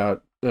shot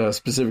about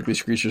specifically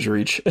Screecher's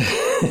Reach.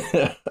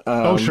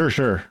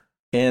 Sure.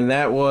 And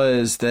that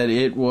was that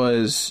it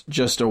was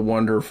just a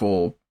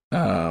wonderful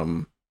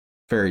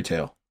fairy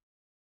tale.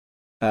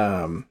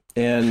 And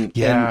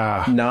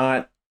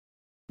not,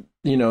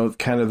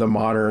 kind of the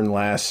modern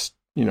last,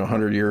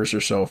 100 years or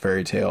so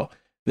fairy tale.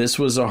 This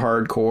was a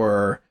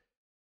hardcore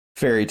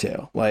fairy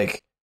tale,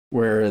 like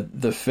where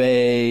the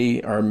Fae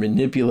are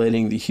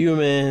manipulating the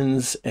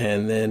humans,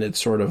 and then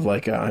it's sort of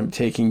like I'm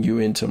taking you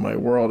into my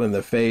world, and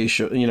the Fae,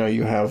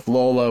 you have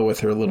Lola with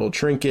her little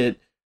trinket,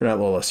 or not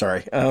Lola,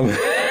 sorry,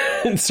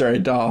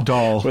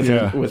 doll with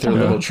her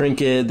little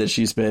trinket that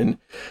she's been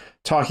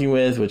talking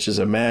with, which is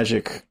a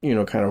magic,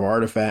 kind of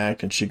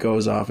artifact, and she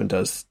goes off and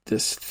does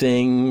this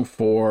thing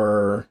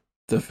for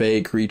the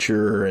Fae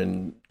creature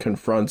and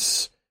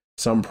confronts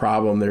some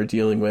problem they're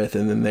dealing with,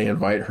 and then they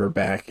invite her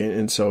back,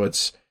 and so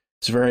it's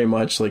very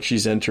much like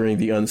she's entering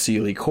the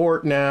Unseelie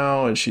court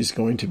now, and she's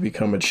going to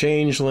become a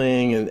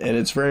changeling, and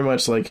it's very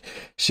much like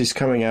she's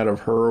coming out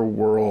of her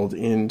world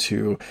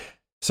into.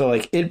 So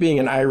like it being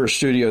an Irish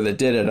studio that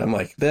did it, I'm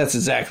like, that's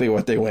exactly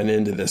what they went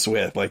into this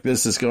with. Like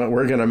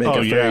we're going to make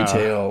a fairy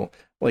tale,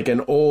 like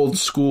an old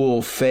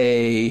school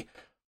Fae,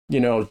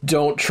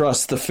 don't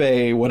trust the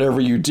Fae, whatever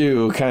you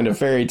do kind of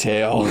fairy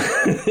tale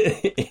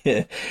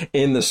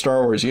in the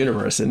Star Wars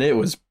universe. And it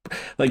was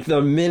like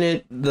the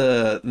minute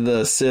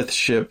the Sith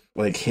ship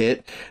like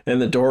hit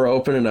and the door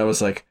opened, and I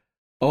was like,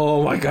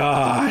 oh my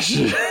gosh,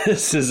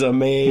 this is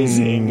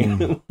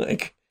amazing.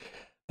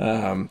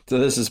 So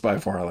this is by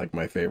far like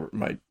my favorite.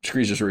 My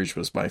Screecher's Reach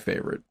was my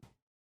favorite,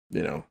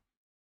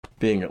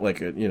 being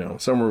like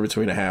somewhere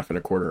between a half and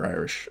a quarter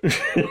Irish.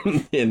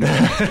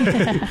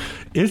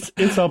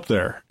 It's up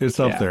there. It's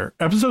up there.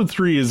 Episode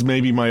 3 is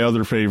maybe my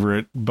other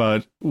favorite,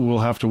 but we'll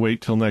have to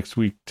wait till next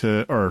week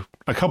or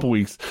a couple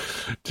weeks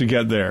to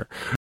get there.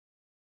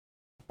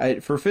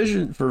 For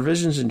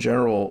Visions in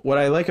general, what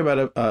I like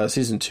about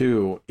season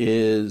 2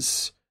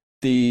 is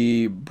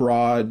the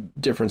broad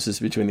differences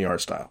between the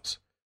art styles.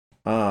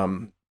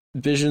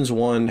 Visions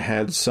 1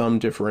 had some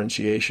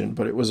differentiation,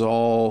 but it was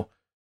all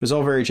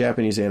very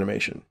Japanese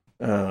animation.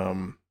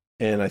 And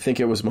I think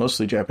it was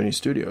mostly Japanese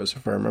studios,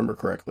 if I remember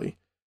correctly.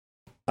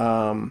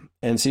 And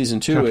season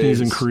 2 Japanese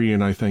and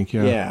Korean, I think,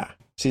 yeah. Yeah.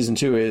 Season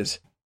 2 is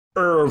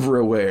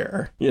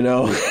everywhere,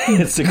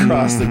 it's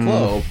across the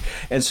globe.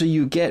 And so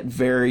you get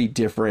very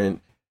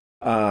different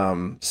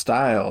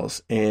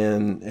styles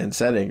and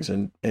settings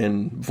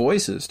and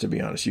voices, to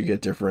be honest. You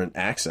get different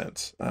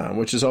accents,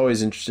 which is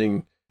always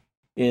interesting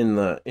in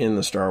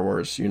the Star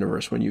Wars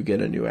universe when you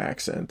get a new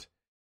accent.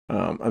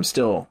 I'm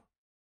still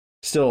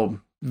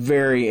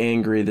very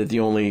angry that the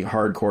only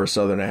hardcore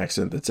Southern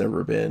accent that's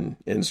ever been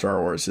in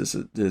Star Wars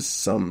is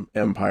some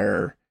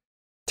Empire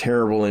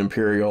terrible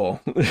Imperial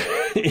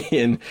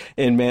in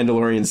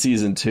Mandalorian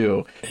season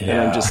 2. Yeah.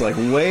 And I'm just like,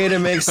 way to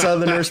make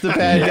Southerners the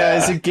bad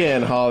guys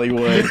again,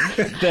 Hollywood.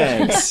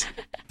 Thanks.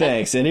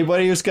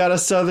 Anybody who's got a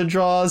Southern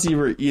draw is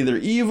either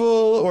evil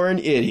or an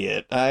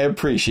idiot. I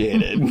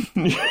appreciate it.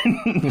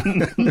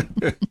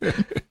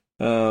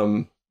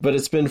 But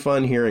it's been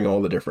fun hearing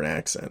all the different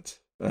accents.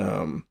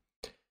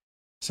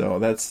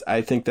 So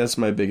I think that's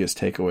my biggest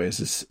takeaway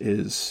is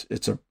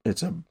it's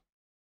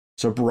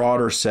a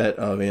broader set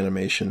of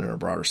animation and a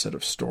broader set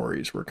of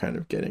stories we're kind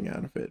of getting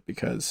out of it,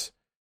 because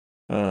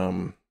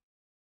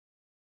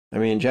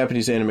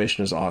Japanese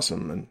animation is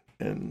awesome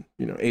and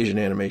Asian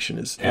animation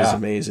is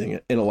amazing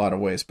in a lot of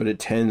ways, but it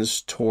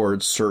tends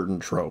towards certain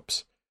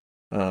tropes.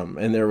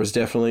 And there was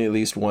definitely at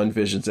least one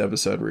Visions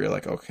episode where you're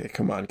like, okay,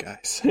 come on,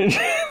 guys.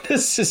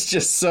 This is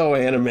just so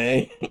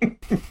anime.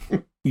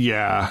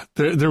 Yeah,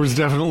 there was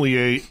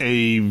definitely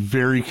a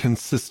very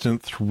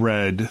consistent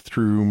thread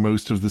through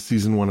most of the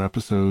season 1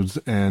 episodes.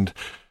 And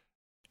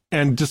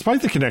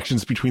despite the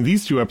connections between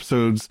these 2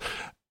 episodes,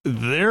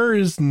 there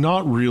is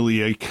not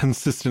really a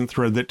consistent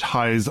thread that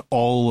ties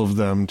all of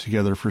them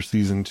together for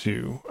season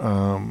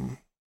 2.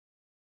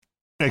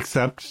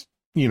 Except,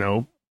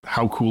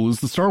 how cool is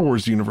the Star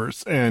Wars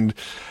universe and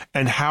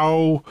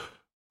how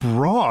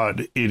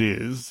broad it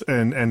is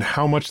and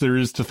how much there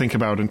is to think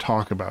about and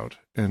talk about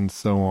and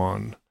so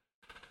on.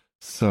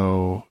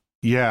 So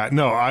yeah,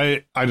 no,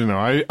 I don't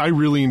know. I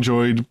really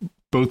enjoyed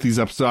both these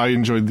episodes. I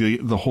enjoyed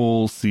the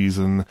whole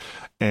season,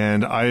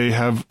 and I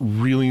have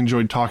really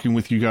enjoyed talking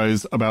with you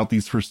guys about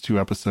these first 2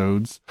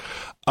 episodes.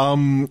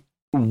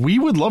 We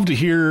would love to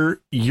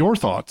hear your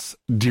thoughts,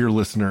 dear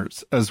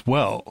listeners, as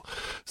well.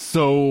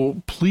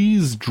 So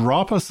please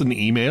drop us an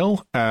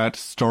email at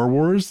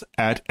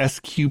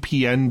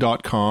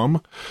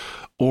starwars@sqpn.com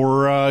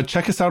or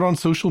check us out on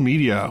social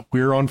media.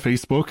 We're on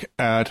Facebook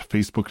at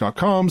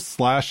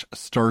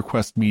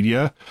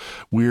facebook.com/StarQuestMedia.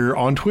 We're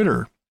on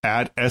Twitter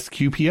at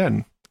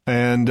SQPN.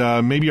 And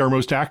maybe our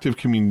most active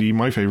community,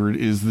 my favorite,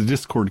 is the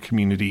Discord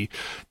community.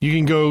 You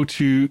can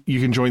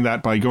join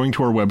that by going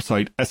to our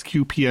website,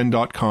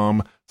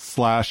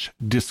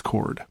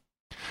 sqpn.com/discord.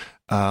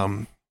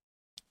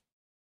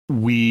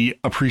 We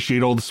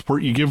appreciate all the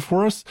support you give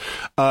for us.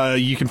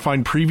 You can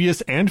find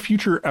previous and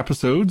future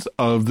episodes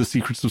of The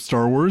Secrets of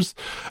Star Wars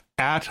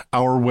at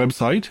our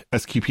website,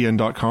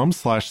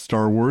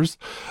 sqpn.com/Star Wars.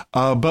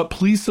 But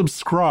please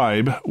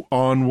subscribe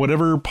on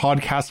whatever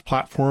podcast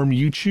platform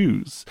you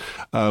choose.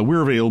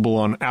 We're available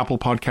on Apple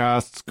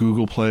Podcasts,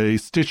 Google Play,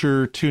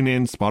 Stitcher,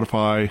 TuneIn,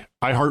 Spotify,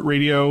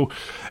 iHeartRadio,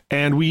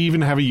 and we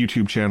even have a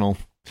YouTube channel.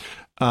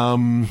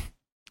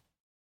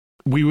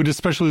 We would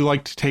especially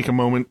like to take a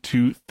moment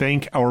to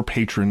thank our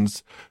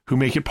patrons who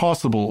make it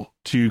possible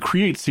to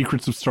create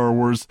Secrets of Star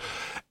Wars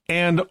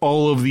and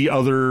all of the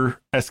other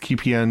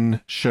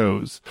SQPN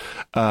shows.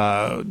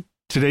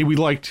 Today, we'd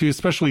like to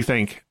especially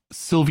thank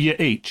Sylvia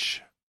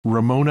H.,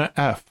 Ramona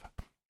F.,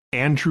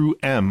 Andrew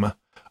M.,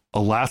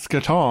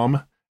 Alaska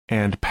Tom,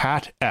 and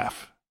Pat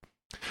F.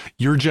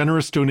 Your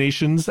generous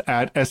donations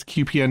at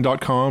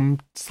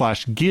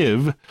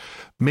sqpn.com/give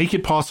make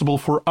it possible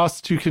for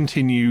us to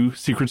continue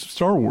Secrets of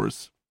Star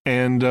Wars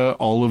and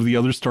all of the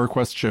other Star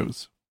Quest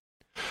shows.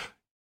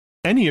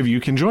 Any of you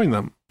can join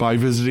them by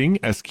visiting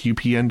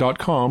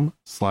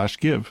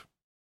sqpn.com/give.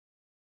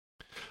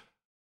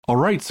 All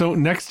right, so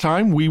next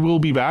time we will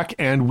be back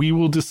and we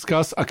will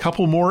discuss a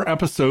couple more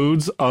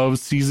episodes of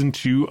Season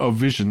 2 of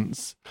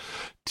Visions.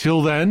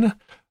 Till then,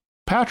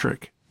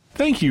 Patrick,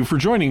 thank you for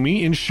joining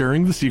me in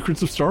sharing the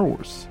secrets of Star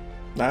Wars.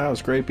 It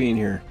was great being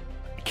here.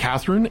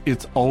 Catherine,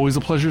 it's always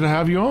a pleasure to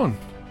have you on.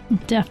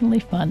 Definitely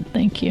fun.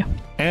 Thank you.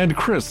 And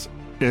Chris,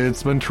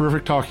 it's been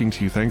terrific talking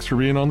to you. Thanks for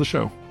being on the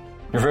show.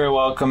 You're very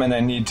welcome, and I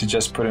need to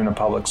just put in a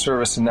public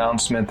service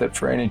announcement that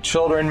for any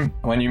children,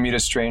 when you meet a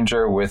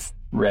stranger with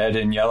red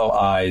and yellow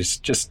eyes,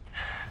 just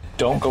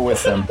don't go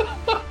with them.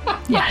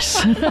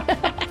 Yes.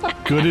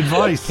 Good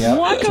advice. Yep.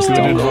 Walk away. Good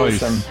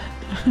advice.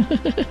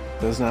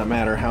 Does not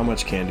matter how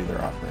much candy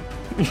they're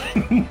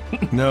offering.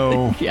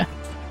 No. Yeah.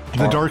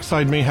 The dark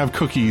side may have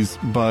cookies,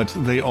 but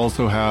they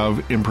also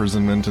have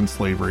imprisonment and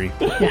slavery.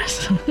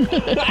 Yes.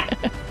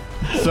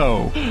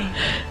 So,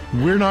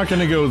 we're not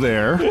going to go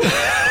there.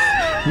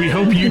 We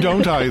hope you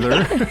don't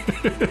either.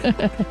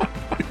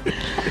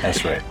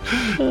 That's right.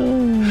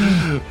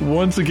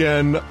 Once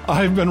again,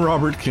 I've been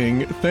Robert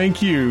King.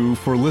 Thank you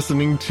for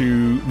listening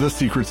to The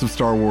Secrets of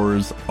Star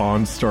Wars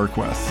on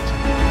StarQuest.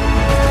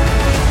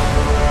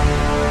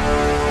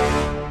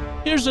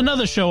 Here's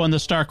another show on the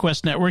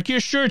StarQuest Network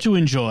you're sure to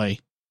enjoy.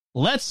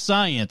 Let's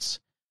Science.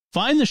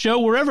 Find the show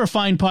wherever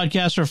fine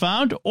podcasts are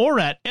found or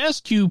at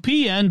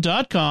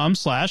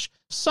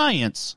sqpn.com/science.